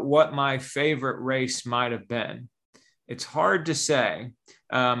about what my favorite race might have been, it's hard to say,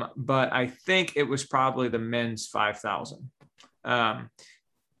 but I think it was probably the men's 5,000.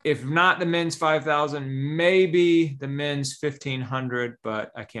 If not the men's 5,000, maybe the men's 1500,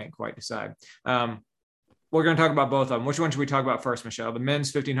 but I can't quite decide. We're going to talk about both of them. Which one should we talk about first, Michelle? The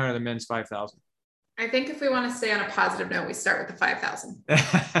men's 1500 or the men's 5,000? I think if we want to stay on a positive note, we start with the 5,000.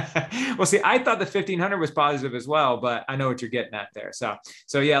 Well, see, I thought the 1,500 was positive as well, but I know what you're getting at there.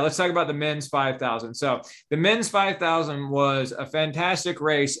 So yeah, let's talk about the men's 5,000. So the men's 5,000 was a fantastic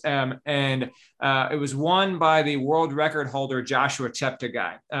race, and it was won by the world record holder, Joshua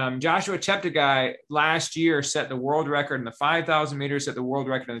Cheptegei. Joshua Cheptegei last year set the world record in the 5,000 meters, set the world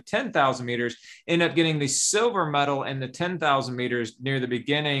record in the 10,000 meters, ended up getting the silver medal in the 10,000 meters near the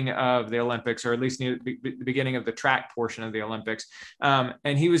beginning of the Olympics, or at least near the beginning of the track portion of the Olympics.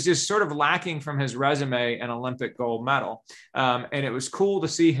 And he was just sort of lacking from his resume an Olympic gold medal. And it was cool to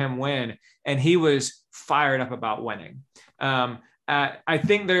see him win. And he was fired up about winning. I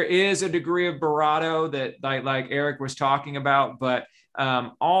think there is a degree of bravado that like Eric was talking about, but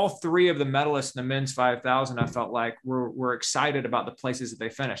all three of the medalists in the men's 5,000, I felt like were excited about the places that they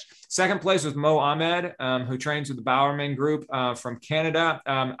finished. Second place was Mo Ahmed, who trains with the Bowerman group from Canada.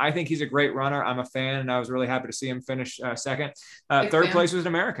 I think he's a great runner. I'm a fan, and I was really happy to see him finish second. Third place was an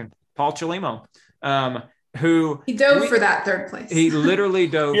American, Paul Chelimo, who he dove for that third place. He literally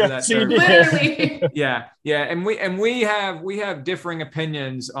dove for that third place. Literally. Yeah. And we have differing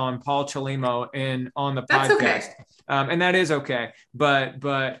opinions on Paul Chelimo on the That's podcast. Okay. And that is okay.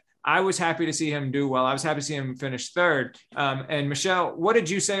 But I was happy to see him do well. I was happy to see him finish third. And Michelle, what did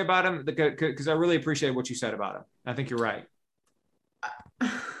you say about him? Because I really appreciate what you said about him. I think you're right.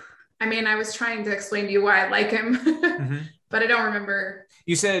 I mean, I was trying to explain to you why I like him, mm-hmm. but I don't remember.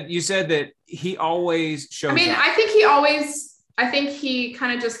 You said that he always shows up. I think he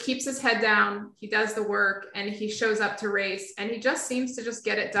kind of just keeps his head down. He does the work and he shows up to race, and he just seems to just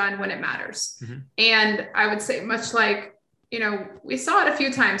get it done when it matters. Mm-hmm. And I would say much like, we saw it a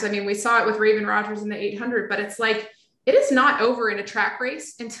few times. I mean, we saw it with Raven Rogers in the 800, but it's like, it is not over in a track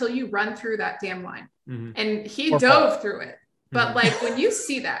race until you run through that damn line. Mm-hmm. And he dove through it. But mm-hmm. like, when you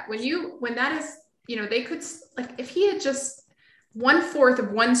see that, when that is, they could, like, if he had just 1/4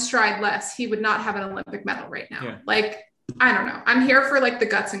 of one stride less, he would not have an Olympic medal right now. Yeah. Like, I don't know. I'm here for like the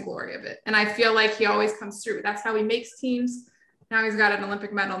guts and glory of it. And I feel like he always comes through. That's how he makes teams. Now he's got an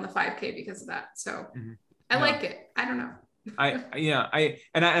Olympic medal in the 5K because of that. So mm-hmm. I like it. I don't know.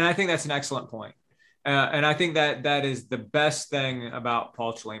 I think that's an excellent point. And I think that is the best thing about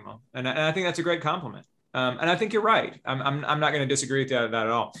Paul Chelimo. And I think that's a great compliment. And I think you're right. I'm not going to disagree with that at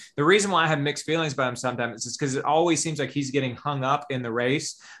all. The reason why I have mixed feelings about him sometimes is because it always seems like he's getting hung up in the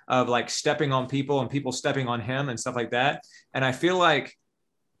race of like stepping on people and people stepping on him and stuff like that. And I feel like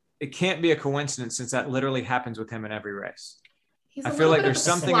it can't be a coincidence since that literally happens with him in every race. I feel like there's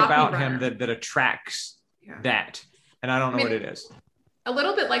something about him that attracts that. And I don't know what it is. A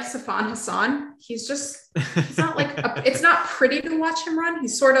little bit like Sifan Hassan. He's not like, it's not pretty to watch him run.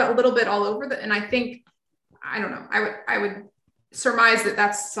 He's sort of a little bit all over and I don't know. I would surmise that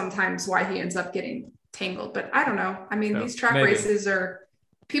that's sometimes why he ends up getting tangled, but I don't know. I mean, these track races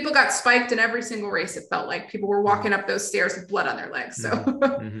people got spiked in every single race. It felt like people were walking up those stairs with blood on their legs. So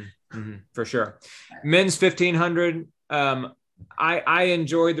For sure. Men's 1500. I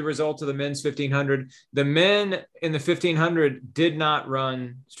enjoyed the results of the men's 1500. The men in the 1500 did not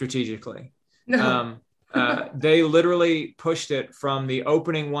run strategically. No. They literally pushed it from the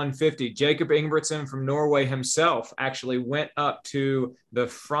opening 150. Jacob Ingebrigtsen from Norway himself actually went up to the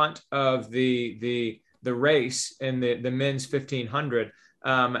front of the race in the men's 1500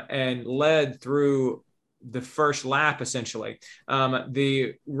 and led through the first lap, essentially.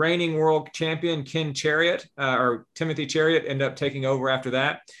 The reigning world champion, Ken Chariot, or Timothy Chariot, ended up taking over after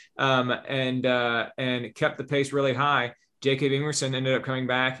that and kept the pace really high. Jacob Ingebrigtsen ended up coming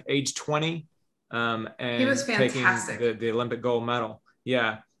back, age 20, and he was fantastic. Taking the Olympic gold medal.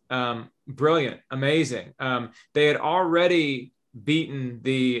 Yeah. Brilliant. Amazing. They had already beaten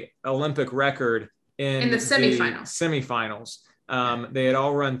the Olympic record in the semifinals. They had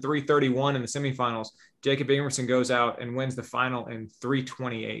all run 3:31 in the semifinals. Jacob Ingebrigtsen goes out and wins the final in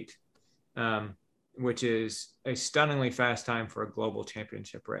 3:28, which is a stunningly fast time for a global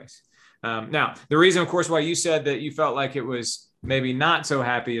championship race. Now, the reason, of course, why you said that you felt like it was maybe not so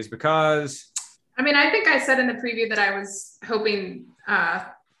happy is because... I mean, I think I said in the preview that I was hoping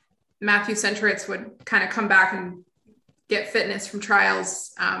Matthew Centritz would kind of come back and get fitness from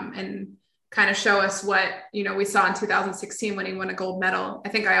trials and kind of show us what, we saw in 2016 when he won a gold medal. I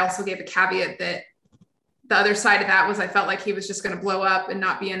think I also gave a caveat that the other side of that was I felt like he was just going to blow up and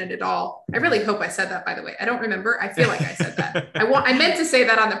not be in it at all. I really hope I said that, by the way. I don't remember. I feel like I said that. I meant to say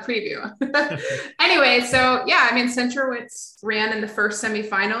that on the preview. Anyway, so yeah, I mean, Centrowitz ran in the first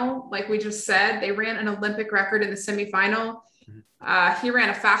semifinal. Like we just said, they ran an Olympic record in the semifinal. He ran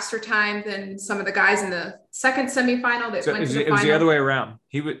a faster time than some of the guys in the second semifinal that went to the final. It was the other way around.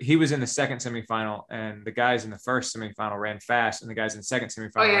 He was in the second semifinal, and the guys in the first semifinal ran fast, and the guys in the second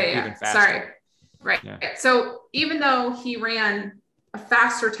semifinal ran even faster. Sorry. Right. Yeah. So even though he ran a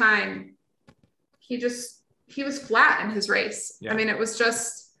faster time, he was flat in his race. Yeah. I mean, it was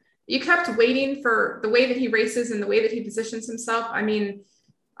just, you kept waiting for the way that he races and the way that he positions himself. I mean,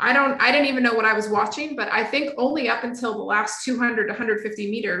 I didn't even know what I was watching, but I think only up until the last 200 to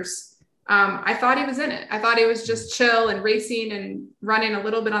 150 meters, I thought he was in it. I thought he was just chill and racing and running a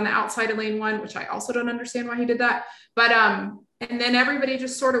little bit on the outside of lane 1, which I also don't understand why he did that. But, and then everybody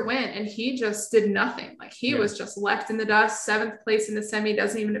just sort of went and he just did nothing. Like he was just left in the dust, 7th place in the semi,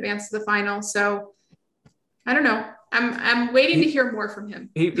 doesn't even advance to the final. So I don't know. I'm waiting to hear more from him.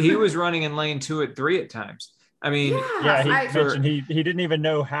 He was running in lane 2 at 3 at times. I mean, he mentioned he didn't even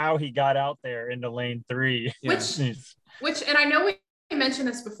know how he got out there into lane 3. Which, and I know we mentioned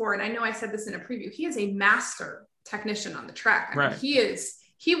this before, and I know I said this in a preview. He is a master technician on the track. I mean,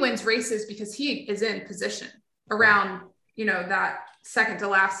 he wins races because he is in position around, that second to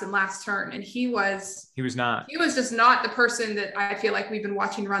last and last turn. And he was just not the person that I feel like we've been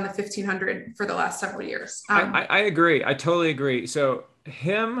watching run the 1500 for the last several years. I agree. I totally agree. So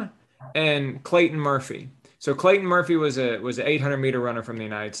him and Clayton Murphy. So Clayton Murphy was an 800-meter runner from the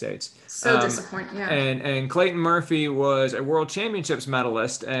United States. So disappointing, yeah. And Clayton Murphy was a World Championships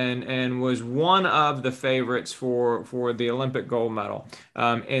medalist and was one of the favorites for the Olympic gold medal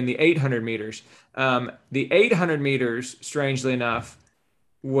in the 800 meters. The 800 meters, strangely enough,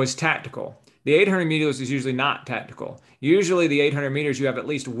 was tactical. The 800 meters is usually not tactical. Usually the 800 meters, you have at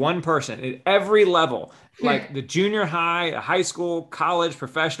least one person at every level, like the junior high, high school, college,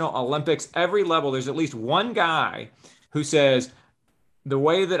 professional, Olympics, every level. There's at least one guy who says, the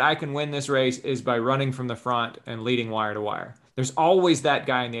way that I can win this race is by running from the front and leading wire to wire. There's always that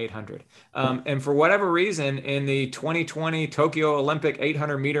guy in the 800. And for whatever reason, in the 2020 Tokyo Olympic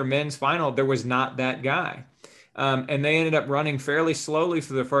 800 meter men's final, there was not that guy. And they ended up running fairly slowly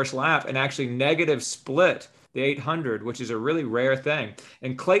through the first lap and actually negative split the 800, which is a really rare thing.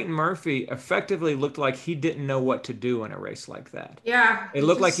 And Clayton Murphy effectively looked like he didn't know what to do in a race like that. Yeah. It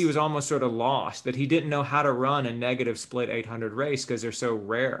looked like he was almost sort of lost, that he didn't know how to run a negative split 800 race because they're so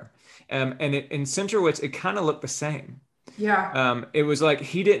rare. And in Centrowitz, it kind of looked the same. Yeah. It was like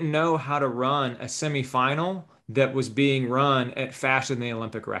he didn't know how to run a semifinal that was being run at faster than the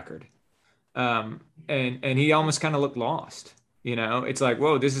Olympic record. And he almost kind of looked lost. It's like,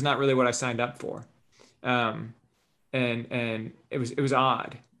 whoa, this is not really what I signed up for. And it was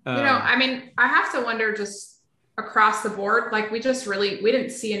odd. I mean, I have to wonder just across the board, like we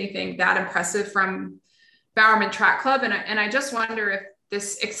didn't see anything that impressive from Bowerman Track Club. And I just wonder if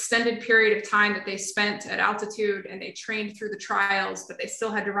this extended period of time that they spent at altitude and they trained through the trials, but they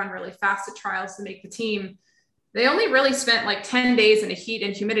still had to run really fast at trials to make the team. They only really spent like 10 days in a heat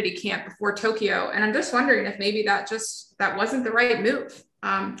and humidity camp before Tokyo. And I'm just wondering if maybe that wasn't the right move,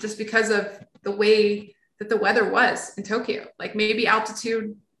 just because of the way that the weather was in Tokyo. Like maybe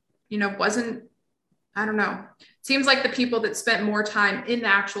altitude, wasn't, I don't know. It seems like the people that spent more time in the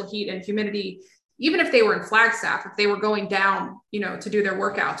actual heat and humidity, even if they were in Flagstaff, if they were going down, to do their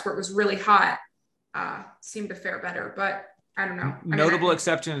workouts where it was really hot, seemed to fare better. But I don't know. Notable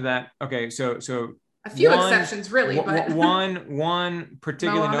exception to that. Okay, so a few exceptions, really. But one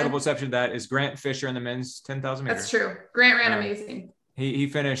particularly notable exception to that is Grant Fisher in the men's 10,000 meters. That's true. Grant ran amazing. He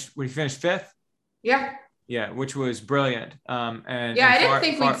finished 5th. Yeah, which was brilliant. I didn't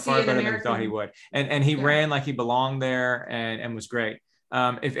think we'd see far better than we thought he would. And he ran like he belonged there and was great.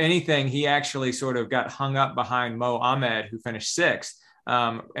 If anything, he actually sort of got hung up behind Mo Ahmed, who finished 6th.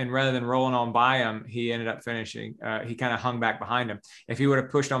 And rather than rolling on by him, he ended up finishing. He kind of hung back behind him. If he would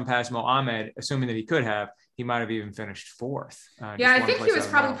have pushed on past Mo Ahmed, assuming that he could have, he might have even finished 4th. I think he was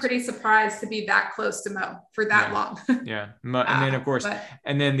probably pretty surprised to be that close to Mo for that long. And then of course,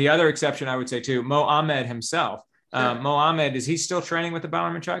 and then the other exception I would say too, Mo Ahmed himself. Sure. Mo Ahmed, is he still training with the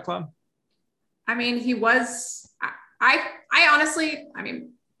Bowerman Track Club? I mean, he was. I honestly,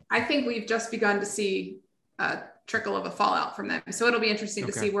 I think we've just begun to see a trickle of a fallout from them. So it'll be interesting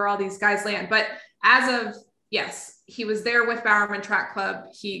to see where all these guys land. But as of, yes, he was there with Bowerman Track Club.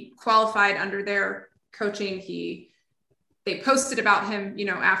 He qualified under their coaching. They posted about him,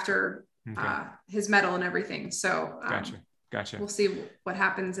 after his medal and everything. So Gotcha. We'll see what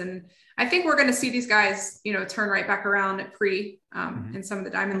happens. And I think we're going to see these guys, turn right back around at in some of the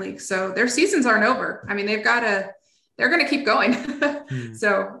Diamond Leagues. So their seasons aren't over. I mean, they're going to keep going.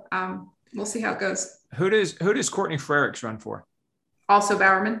 So we'll see how it goes. Who does Courtney Frerichs run for? Also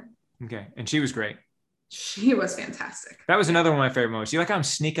Bowerman. Okay. And she was great. She was fantastic. That was another one of my favorite moments. I'm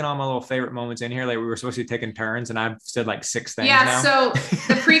sneaking all my little favorite moments in here. Like we were supposed to be taking turns and I've said like 6 things now. So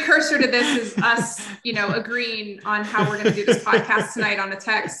the precursor to this is us, agreeing on how we're going to do this podcast tonight on a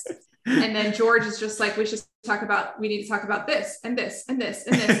text. And then George is just like, we need to talk about this and this and this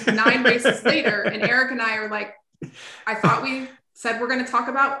and this 9 races later. And Eric and I are like, I thought we said we're going to talk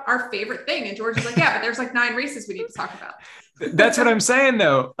about our favorite thing. And George is like, yeah, but there's like 9 races we need to talk about. That's what I'm saying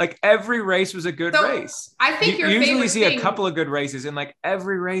though. Like every race was a good race. I think you usually see a couple of good races and like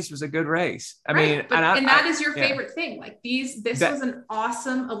every race was a good race. I mean, and that is your favorite thing. Like this was an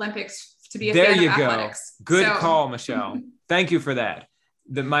awesome Olympics to be a fan of athletics. Good call, Michelle. Thank you for that.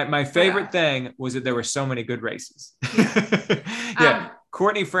 My favorite thing was that there were so many good races.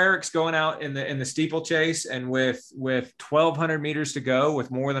 Courtney Frerich's going out in the steeplechase, and with 1,200 meters to go,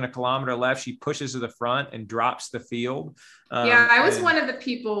 with more than a kilometer left, she pushes to the front and drops the field. I was one of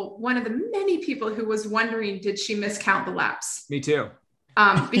the many people who was wondering, did she miscount the laps? Me too.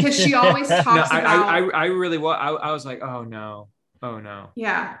 Because she always talks about. I really was. I was like, oh no.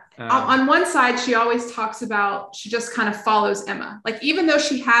 Yeah. On one side, she always talks about, she just kind of follows Emma. Like, even though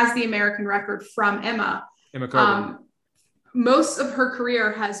she has the American record from Emma Coburn, most of her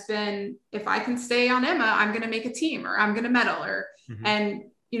career has been, if I can stay on Emma, I'm going to make a team, or I'm going to medal, and,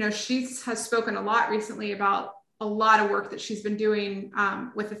 she has spoken a lot recently about a lot of work that she's been doing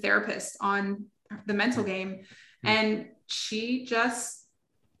with a therapist on the mental game. And she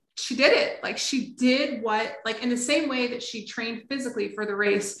did it. Like, she did what, like, in the same way that she trained physically for the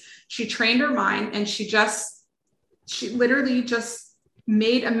race, she trained her mind, and she literally just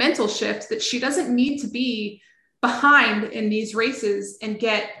made a mental shift that she doesn't need to be behind in these races and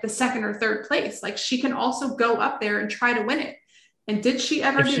get the second or third place. Like, she can also go up there and try to win it. And did she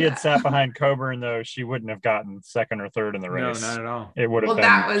ever do that? If she had sat behind Coburn, though, she wouldn't have gotten second or third in the race. No, not at all. It would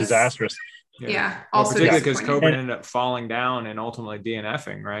have been disastrous. Yeah. Well, particularly because Coburn ended up falling down and ultimately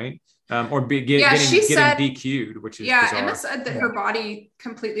DNFing, right? Or getting DQ'd, which is bizarre. Emma said that her body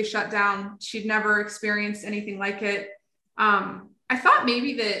completely shut down. She'd never experienced anything like it. I thought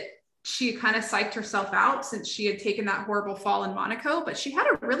maybe that she kind of psyched herself out since she had taken that horrible fall in Monaco, but she had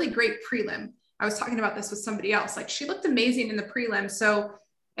a really great prelim. I was talking about this with somebody else. Like, she looked amazing in the prelim. So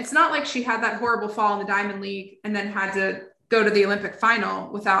it's not like she had that horrible fall in the Diamond League and then had to go to the Olympic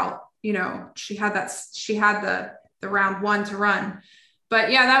final without, she had the round one to run.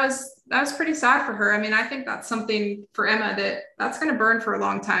 But yeah, that was pretty sad for her. I mean, I think that's something for Emma that's going to burn for a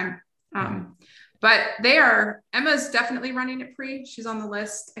long time. But Emma's definitely running at pre. She's on the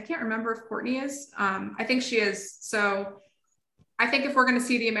list. I can't remember if Courtney is. I think she is. So I think if we're going to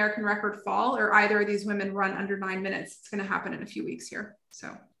see the American record fall, or either of these women run under 9 minutes, it's going to happen in a few weeks here.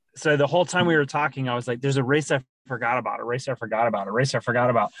 So the whole time we were talking, I was like, there's a race I forgot about, a race I forgot about.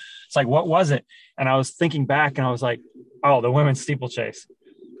 It's like, what was it? And I was thinking back, and I was like, oh, the women's steeplechase.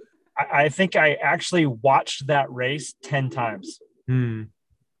 I think I actually watched that race 10 times. And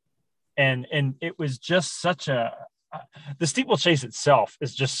it was just the steeplechase itself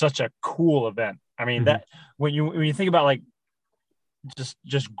is just such a cool event. I mean, that when you think about like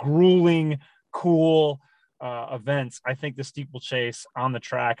just grueling, cool events, I think the steeplechase on the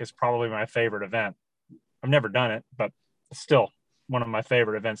track is probably my favorite event. I've never done it, but still one of my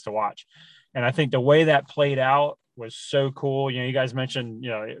favorite events to watch. And I think the way that played out was so cool. You guys mentioned,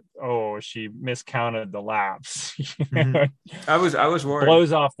 she miscounted the laps. I was worried.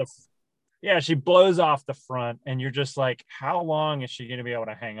 She blows off the front, and you're just like, how long is she going to be able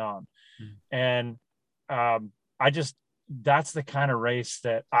to hang on? And that's the kind of race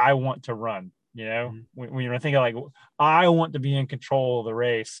that I want to run. When you're thinking like, I want to be in control of the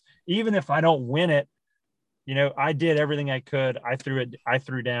race, even if I don't win it. I did everything I could. I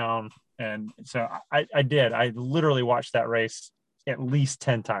threw down. And so I did. I literally watched that race at least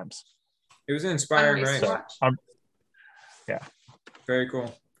 10 times. It was an inspiring race. So, very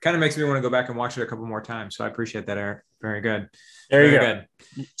cool. Kind of makes me want to go back and watch it a couple more times. So I appreciate that, Eric. Very good. There you go.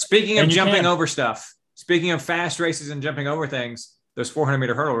 Good. Speaking of jumping over stuff, speaking of fast races and jumping over things, those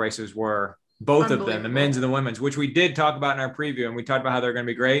 400-meter hurdle races were both of them, the men's and the women's, which we did talk about in our preview, and we talked about how they're going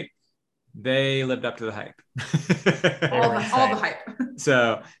to be great. They lived up to the hype. all the hype.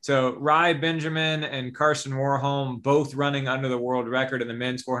 So Rai Benjamin and Karsten Warholm both running under the world record in the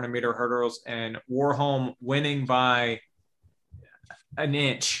men's 400-meter hurdles, and Warholm winning by an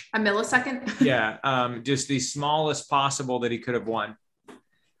inch, a millisecond. Just the smallest possible that he could have won.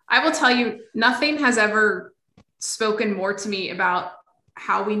 I will tell you, nothing has ever spoken more to me about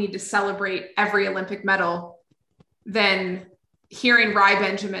how we need to celebrate every Olympic medal than hearing Rai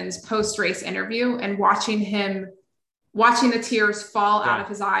Benjamin's post-race interview and watching the tears fall out of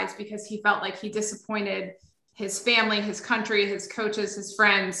his eyes, because he felt like he disappointed his family, his country, his coaches, his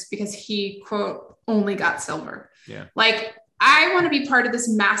friends, because he, quote, only got silver. Like, I want to be part of this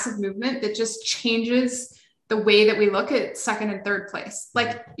massive movement that just changes the way that we look at second and third place.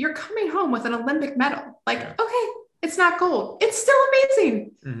 Like, you're coming home with an Olympic medal. Like, okay, it's not gold. It's still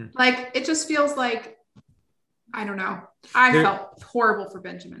amazing. Like, it just feels like, I don't know. I felt horrible for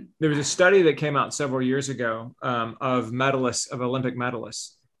Benjamin. There was a study that came out several years ago of Olympic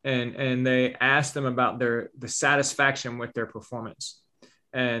medalists, and they asked them about the satisfaction with their performance.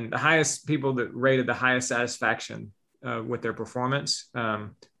 And the highest people that rated the highest satisfaction with their performance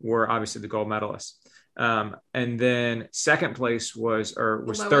were obviously the gold medalists. And then second place was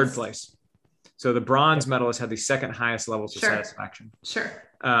third place. So the bronze medalists had the second highest levels of Sure. satisfaction. Sure.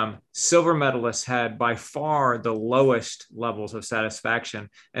 Silver medalists had by far the lowest levels of satisfaction,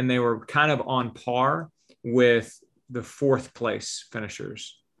 and they were kind of on par with the fourth place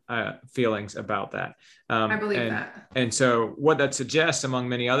finishers' feelings about that. I believe that. And so what that suggests, among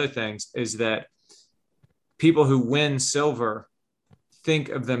many other things, is that people who win silver think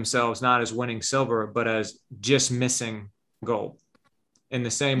of themselves not as winning silver, but as just missing gold. In the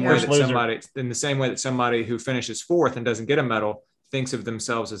same way that somebody who finishes fourth and doesn't get a medal thinks of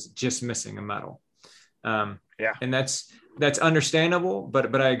themselves as just missing a medal. And that's understandable,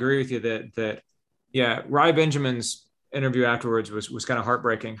 but I agree with you that Rai Benjamin's interview afterwards was kind of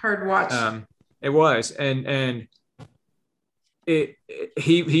heartbreaking. Hard watch. It was, and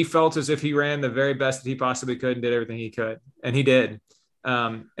he felt as if he ran the very best that he possibly could and did everything he could, and he did.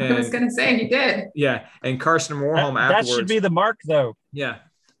 And I was going to say he did. Yeah, and Karsten Warholm afterwards. That should be the mark, though. Yeah,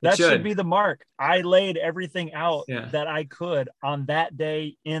 that should be the mark. I laid everything out that I could on that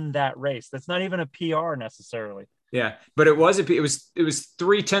day in that race. That's not even a PR necessarily. Yeah, but it was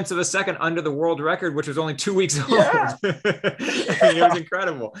 0.3 of a second under the world record, which was only 2 weeks old. Yeah. It was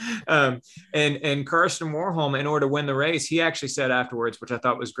incredible. And Karsten Warholm, in order to win the race, he actually said afterwards, which I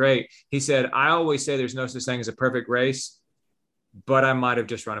thought was great. He said, "I always say there's no such thing as a perfect race, but I might have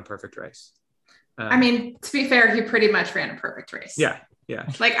just run a perfect race." I mean, to be fair, he pretty much ran a perfect race. Yeah.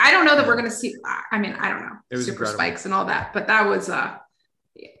 Like, I don't know that we're going to see, I don't know, it was super incredible. spikes and all that, but that was,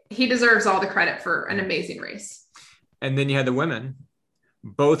 he deserves all the credit for an amazing race. And then you had the women,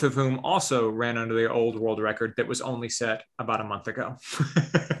 both of whom also ran under the old world record that was only set about a month ago.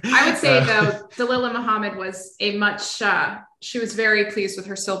 I would say, though, Dalilah Muhammad was she was very pleased with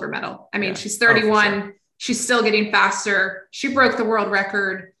her silver medal. I mean, she's 31. Sure. She's still getting faster. She broke the world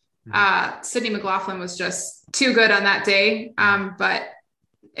record. Sydney McLaughlin was just too good on that day. But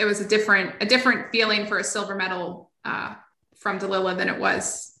it was a different feeling for a silver medal from Dalilah than it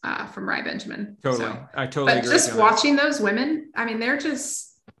was from Rai Benjamin. Totally. So, I totally agree. But just watching those women, I mean, they're amazing.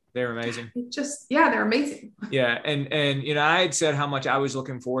 They're amazing. Yeah. And, I had said how much I was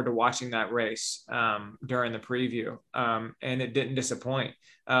looking forward to watching that race during the preview. And it didn't disappoint.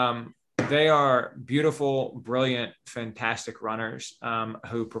 They are beautiful, brilliant, fantastic runners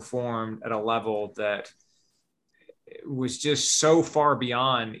who performed at a level that was just so far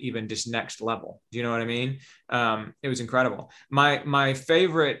beyond even just next level. Do you know what I mean? It was incredible. My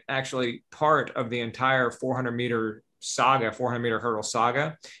favorite actually part of the entire 400 meter hurdle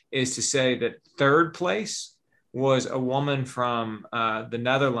saga is to say that third place was a woman from the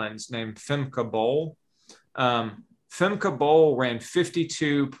Netherlands named Femke Bol. Femke Bol ran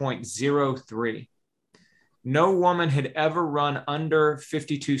 52.03. No woman had ever run under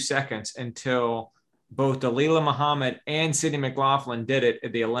 52 seconds until both Dalilah Muhammad and Sydney McLaughlin did it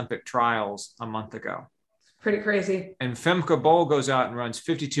at the Olympic trials a month ago. Pretty crazy. And Femke Bol goes out and runs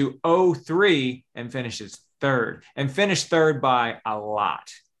 52.03 and finishes third, and finished third by a lot.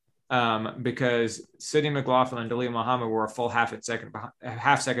 Because Sydney McLaughlin and Dalilah Muhammad were a full half second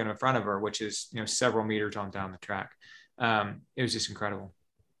in front of her, which is several meters on down the track. It was just incredible.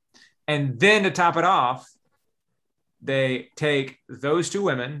 And then to top it off, they take those two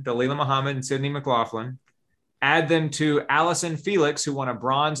women, Dalilah Muhammad and Sydney McLaughlin, add them to Allison Felix, who won a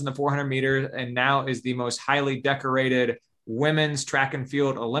bronze in the 400 meters and now is the most highly decorated women's track and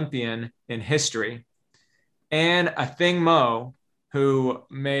field Olympian in history, and Athing Mu, who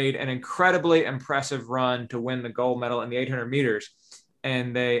made an incredibly impressive run to win the gold medal in the 800 meters.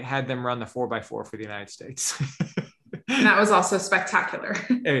 And they had them run the 4x4 for the United States. And that was also spectacular.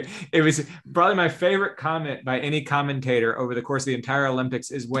 It was probably my favorite comment by any commentator over the course of the entire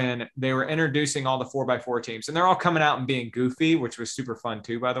Olympics is when they were introducing all the 4x4 teams, and they're all coming out and being goofy, which was super fun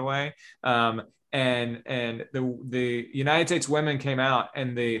too, by the way. And the United States women came out,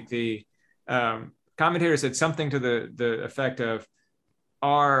 and the commentator said something to the effect of,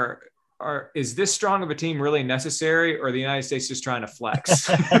 is this strong of a team really necessary, or the United States just trying to flex?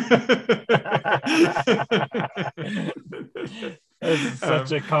 That's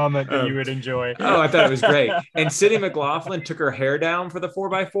such a comment that you would enjoy. I thought it was great. And Sydney McLaughlin took her hair down for the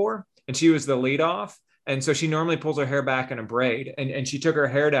 4x4, and she was the lead off. And so she normally pulls her hair back in a braid, and she took her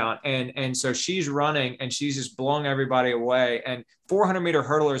hair down. And so she's running and she's just blowing everybody away. And 400 meter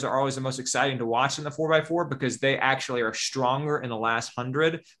hurdlers are always the most exciting to watch in the 4x4 because they actually are stronger in the last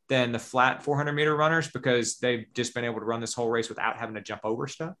 100 than the flat 400 meter runners, because they've just been able to run this whole race without having to jump over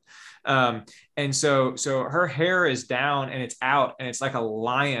stuff. And so her hair is down and it's out, and it's like a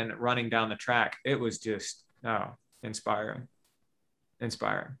lion running down the track. It was just, inspiring.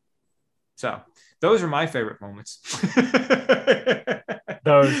 So those are my favorite moments.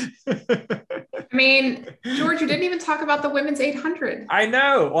 Those. I mean, George, you didn't even talk about the women's 800. I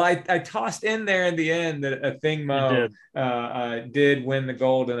know. Well, I tossed in there in the end that Athing Mu did win the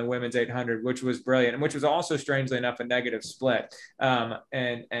gold in the women's 800, which was brilliant, and which was also strangely enough a negative split.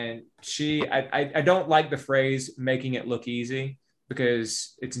 And she, I don't like the phrase "making it look easy"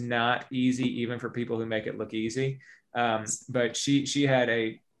 because it's not easy even for people who make it look easy. But she had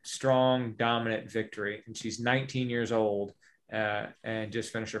a strong, dominant victory, and she's 19 years old. And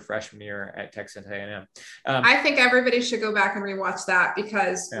just finished her freshman year at Texas A&M. I think everybody should go back and rewatch that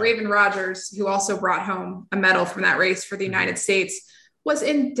because Raven Rogers, who also brought home a medal from that race for the United States, was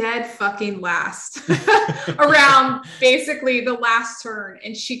in dead fucking last around basically the last turn.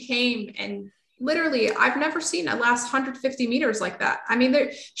 And she came and literally, I've never seen a last 150 meters like that. I mean,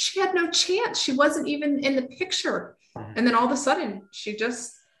 she had no chance. She wasn't even in the picture. And then all of a sudden, she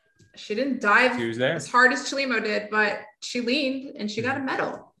didn't dive as hard as Chelimo did, but she leaned and she got a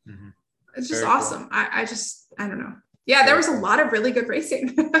medal. Mm-hmm. It's just very awesome. Cool. I don't know. Yeah, there was a lot of really good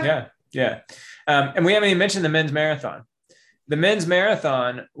racing. Yeah. And we haven't even mentioned the men's marathon. The men's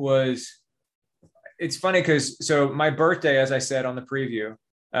marathon it's funny because my birthday, as I said on the preview,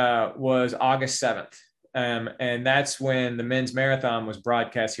 was August 7th. And that's when the men's marathon was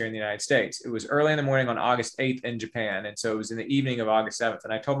broadcast here in the United States. It was early in the morning on August 8th in Japan. And so it was in the evening of August 7th.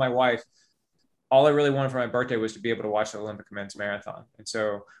 And I told my wife, all I really wanted for my birthday was to be able to watch the Olympic men's marathon. And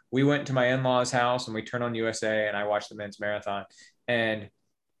so we went to my in-laws' house and we turned on USA and I watched the men's marathon. And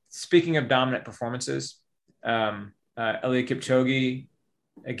speaking of dominant performances, Eliud Kipchoge,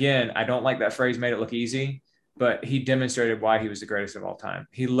 again, I don't like that phrase, made it look easy, but he demonstrated why he was the greatest of all time.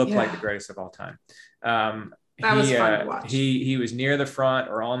 He looked like the greatest of all time. That was fun to watch. He was near the front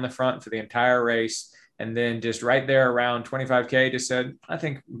or on the front for the entire race. And then just right there around 25K, just said, I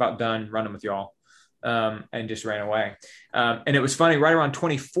think about done running with y'all. And just ran away. And it was funny, right around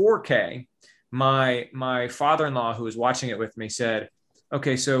 24K, my father-in-law who was watching it with me said,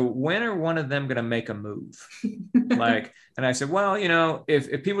 okay, so when are one of them going to make a move? And I said, well,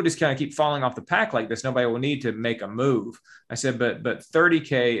 if people just kind of keep falling off the pack like this, nobody will need to make a move. I said, but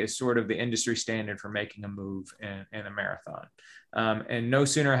 30K is sort of the industry standard for making a move in a marathon. And no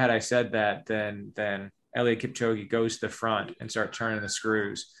sooner had I said that than Eliud Kipchoge goes to the front and start turning the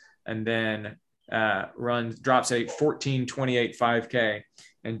screws and then drops a 14:28 5K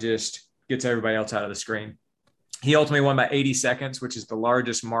and just gets everybody else out of the screen. He ultimately won by 80 seconds, which is the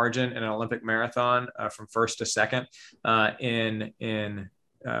largest margin in an Olympic marathon from first to second in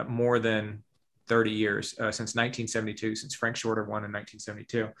more than 30 years, since 1972, since Frank Shorter won in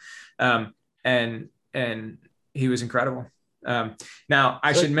 1972. And he was incredible. Now,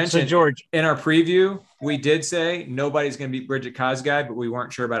 I should mention, George, in our preview, we did say nobody's going to beat Bridget Kosgei, but we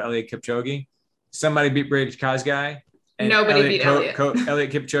weren't sure about Eliud Kipchoge. Somebody beat Bridget Kosgei. And nobody beat Eliud.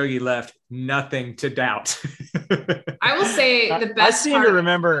 Eliud Kipchoge left nothing to doubt. I will say the best I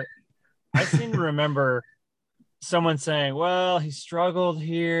seem to remember someone saying, well, he struggled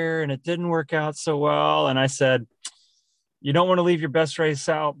here and it didn't work out so well. And I said, you don't want to leave your best race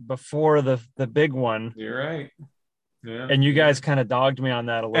out before the big one. You're right. Yeah. And you guys kind of dogged me on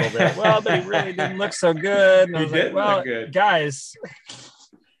that a little bit. Well, but he really didn't look so good. And I was like, well, guys.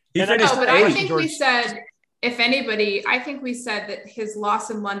 I think we said, if anybody, I think we said that his loss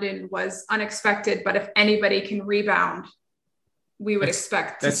in London was unexpected, but if anybody can rebound, we would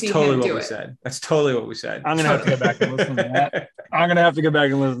expect to see him do it. That's totally what we said. I'm going to have to go back and listen to that.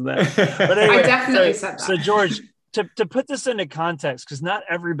 But anyway, I definitely said that. So George, to put this into context, because not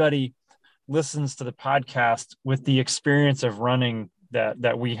everybody listens to the podcast with the experience of running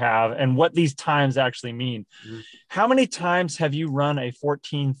that we have and what these times actually mean. Mm-hmm. How many times have you run a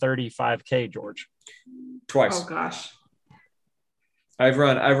 14:35K, George? Twice. Oh gosh. I've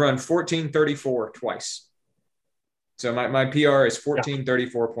run 14:34 twice. So my PR is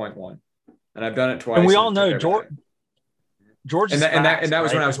 14:34.1, and I've done it twice. And we all know George, and that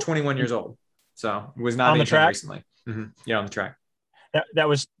was when I was 21 years old. So it was not on the track recently. Mm-hmm. Yeah, on the track. That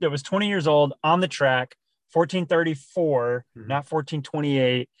was 20 years old on the track, 14:34, not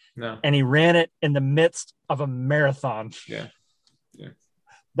 14:28. No. And he ran it in the midst of a marathon. Yeah.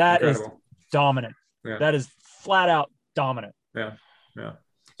 That Incredible. Is dominant. Yeah. That is flat out dominant. Yeah.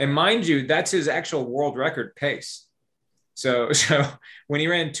 And mind you, that's his actual world record pace. So when he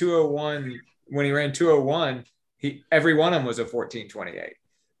ran 201, every one of them was a 14:28.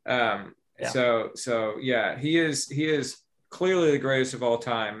 So he is clearly the greatest of all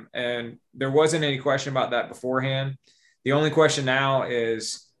time. And there wasn't any question about that beforehand. The only question now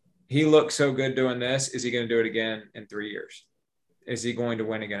is, he looks so good doing this. Is he going to do it again in 3 years? Is he going to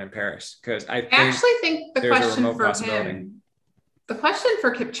win again in Paris? Because I actually think the question for him, The question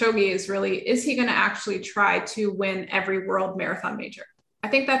for Kipchoge is really, is he going to actually try to win every world marathon major? I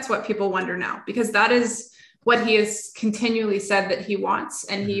think that's what people wonder now, because that is what he has continually said that he wants.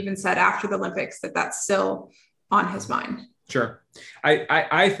 And he even said after the Olympics that that's still on his mind. Sure.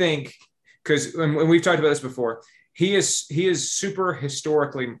 I think, because when we've talked about this before, he is super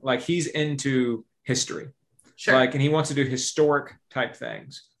historically, like he's into history. Sure. Like, and he wants to do historic type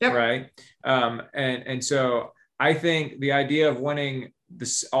things. Yep. Right. And so I think the idea of winning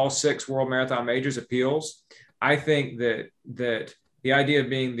all 6 world marathon majors appeals. I think that the idea of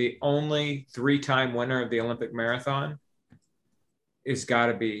being the only 3-time winner of the Olympic marathon is got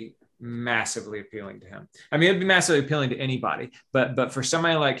to be massively appealing to him. I mean, it'd be massively appealing to anybody, but for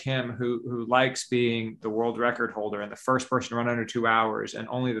somebody like him who likes being the world record holder and the first person to run under 2 hours and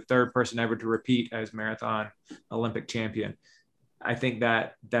only the 3rd person ever to repeat as marathon Olympic champion, I think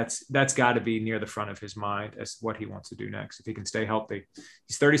that's got to be near the front of his mind as what he wants to do next. If he can stay healthy,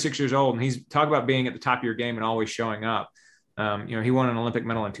 he's 36 years old, and he's talk about being at the top of your game and always showing up. He won an Olympic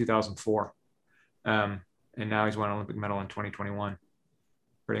medal in 2004. And now he's won an Olympic medal in 2021.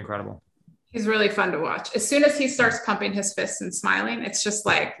 Pretty incredible. He's really fun to watch. As soon as he starts pumping his fists and smiling, it's just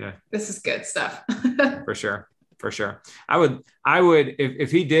like, This is good stuff. For sure. I would, if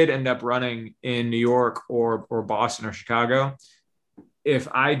he did end up running in New York or Boston or Chicago, if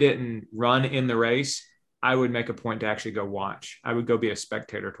I didn't run in the race, I would make a point to actually go watch. I would go be a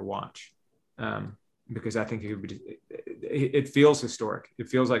spectator to watch. Because I think it feels historic. It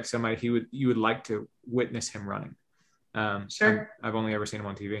feels like somebody you would like to witness him running. Sure. I've only ever seen him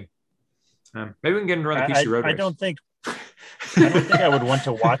on TV. Maybe we can get him to run the PC Road race. I don't think I would want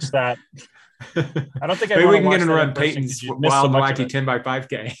to watch that. I don't think maybe we can get him to run Peyton's Wild Wacky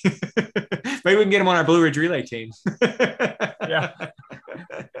 10x5K. Maybe we can get him on our Blue Ridge Relay team. Yeah.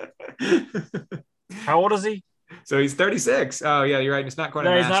 How old is he? So he's 36. Oh yeah, you're right. It's not quite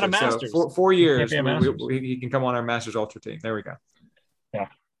no, a he's master. Not a master. So 4 years, he can come on our Masters Ultra team. There we go. Yeah.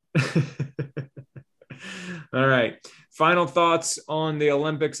 All right. Final thoughts on the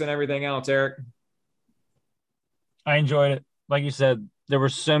Olympics and everything else, Eric? I enjoyed it. Like you said, there were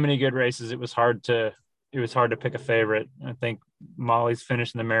so many good races. It was hard to pick a favorite. I think Molly's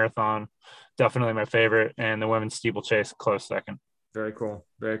finishing the marathon, definitely my favorite, and the women's steeplechase, close second. Very cool.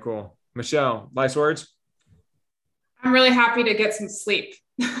 Very cool. Michelle, last words? I'm really happy to get some sleep.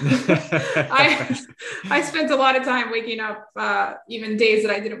 I spent a lot of time waking up, even days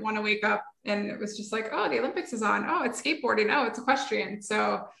that I didn't want to wake up. And it was just like, oh, the Olympics is on. Oh, it's skateboarding. Oh, it's equestrian.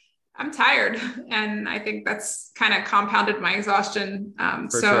 So I'm tired. And I think that's kind of compounded my exhaustion.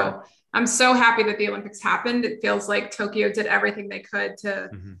 Sure. I'm so happy that the Olympics happened. It feels like Tokyo did everything they could to,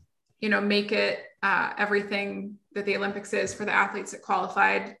 make it everything that the Olympics is for the athletes that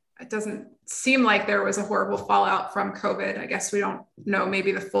qualified. It doesn't seem like there was a horrible fallout from COVID. I guess we don't know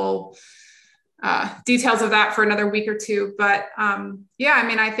maybe the full details of that for another week or two. But I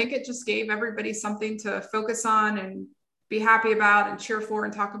think it just gave everybody something to focus on and be happy about and cheer for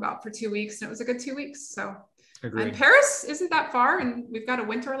and talk about for 2 weeks. And it was a good 2 weeks. So and Paris isn't that far, and we've got a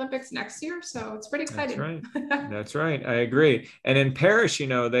Winter Olympics next year. So it's pretty exciting. That's right. That's right. I agree. And in Paris,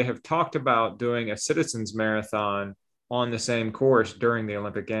 they have talked about doing a citizens marathon on the same course during the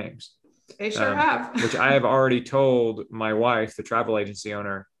Olympic Games. They sure have. Which I have already told my wife, the travel agency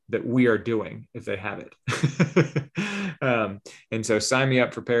owner, that we are doing if they have it. And so sign me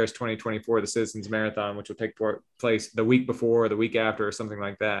up for Paris 2024, the Citizens Marathon, which will take place the week before or the week after or something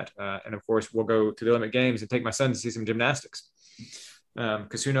like that. And of course, we'll go to the Olympic Games and take my son to see some gymnastics,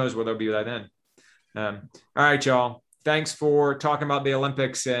 because who knows where they'll be by then. All right, y'all. Thanks for talking about the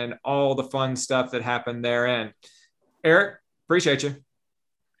Olympics and all the fun stuff that happened therein. Eric, appreciate you.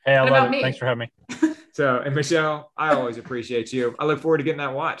 Hey, I love it. Thanks for having me. So, and Michelle, I always appreciate you. I look forward to getting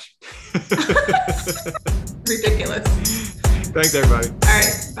that watch. Ridiculous. Thanks, everybody. All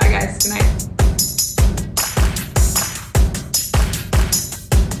right. Bye, guys. Good night.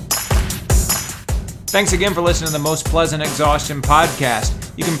 Thanks again for listening to the Most Pleasant Exhaustion podcast.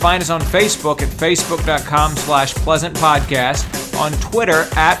 You can find us on Facebook at facebook.com/Pleasant Podcast, on Twitter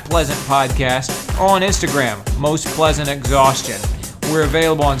 @Pleasant Podcast, or on Instagram, Most Pleasant Exhaustion. We're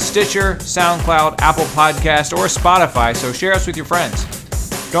available on Stitcher, SoundCloud, Apple Podcast, or Spotify, so share us with your friends.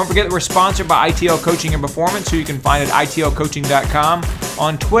 Don't forget that we're sponsored by ITL Coaching and Performance, who you can find at itlcoaching.com,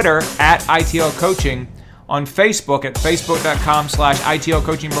 on Twitter @ITL Coaching, on Facebook at facebook.com/ITL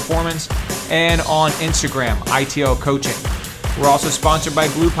Coaching Performance, and on Instagram, ITL Coaching. We're also sponsored by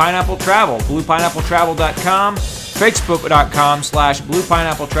Blue Pineapple Travel, bluepineappletravel.com, facebook.com/Blue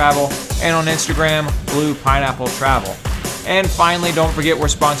Pineapple Travel, and on Instagram, Blue Pineapple Travel. And finally, don't forget we're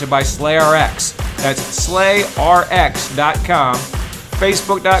sponsored by SlayRx. That's slayrx.com,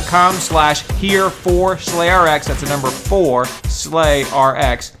 Facebook.com/here4SlayRx. That's the number 4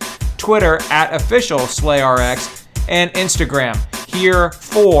 SlayRx. Twitter @officialSlayRx. And Instagram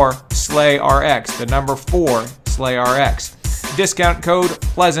here4SlayRx. The number 4 SlayRx. Discount code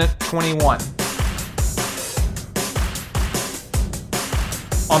Pleasant21.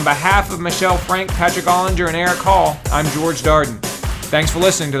 On behalf of Michelle Frank, Patrick Ollinger, and Eric Hall, I'm George Darden. Thanks for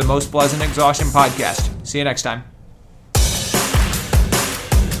listening to the Most Pleasant Exhaustion Podcast. See you next time.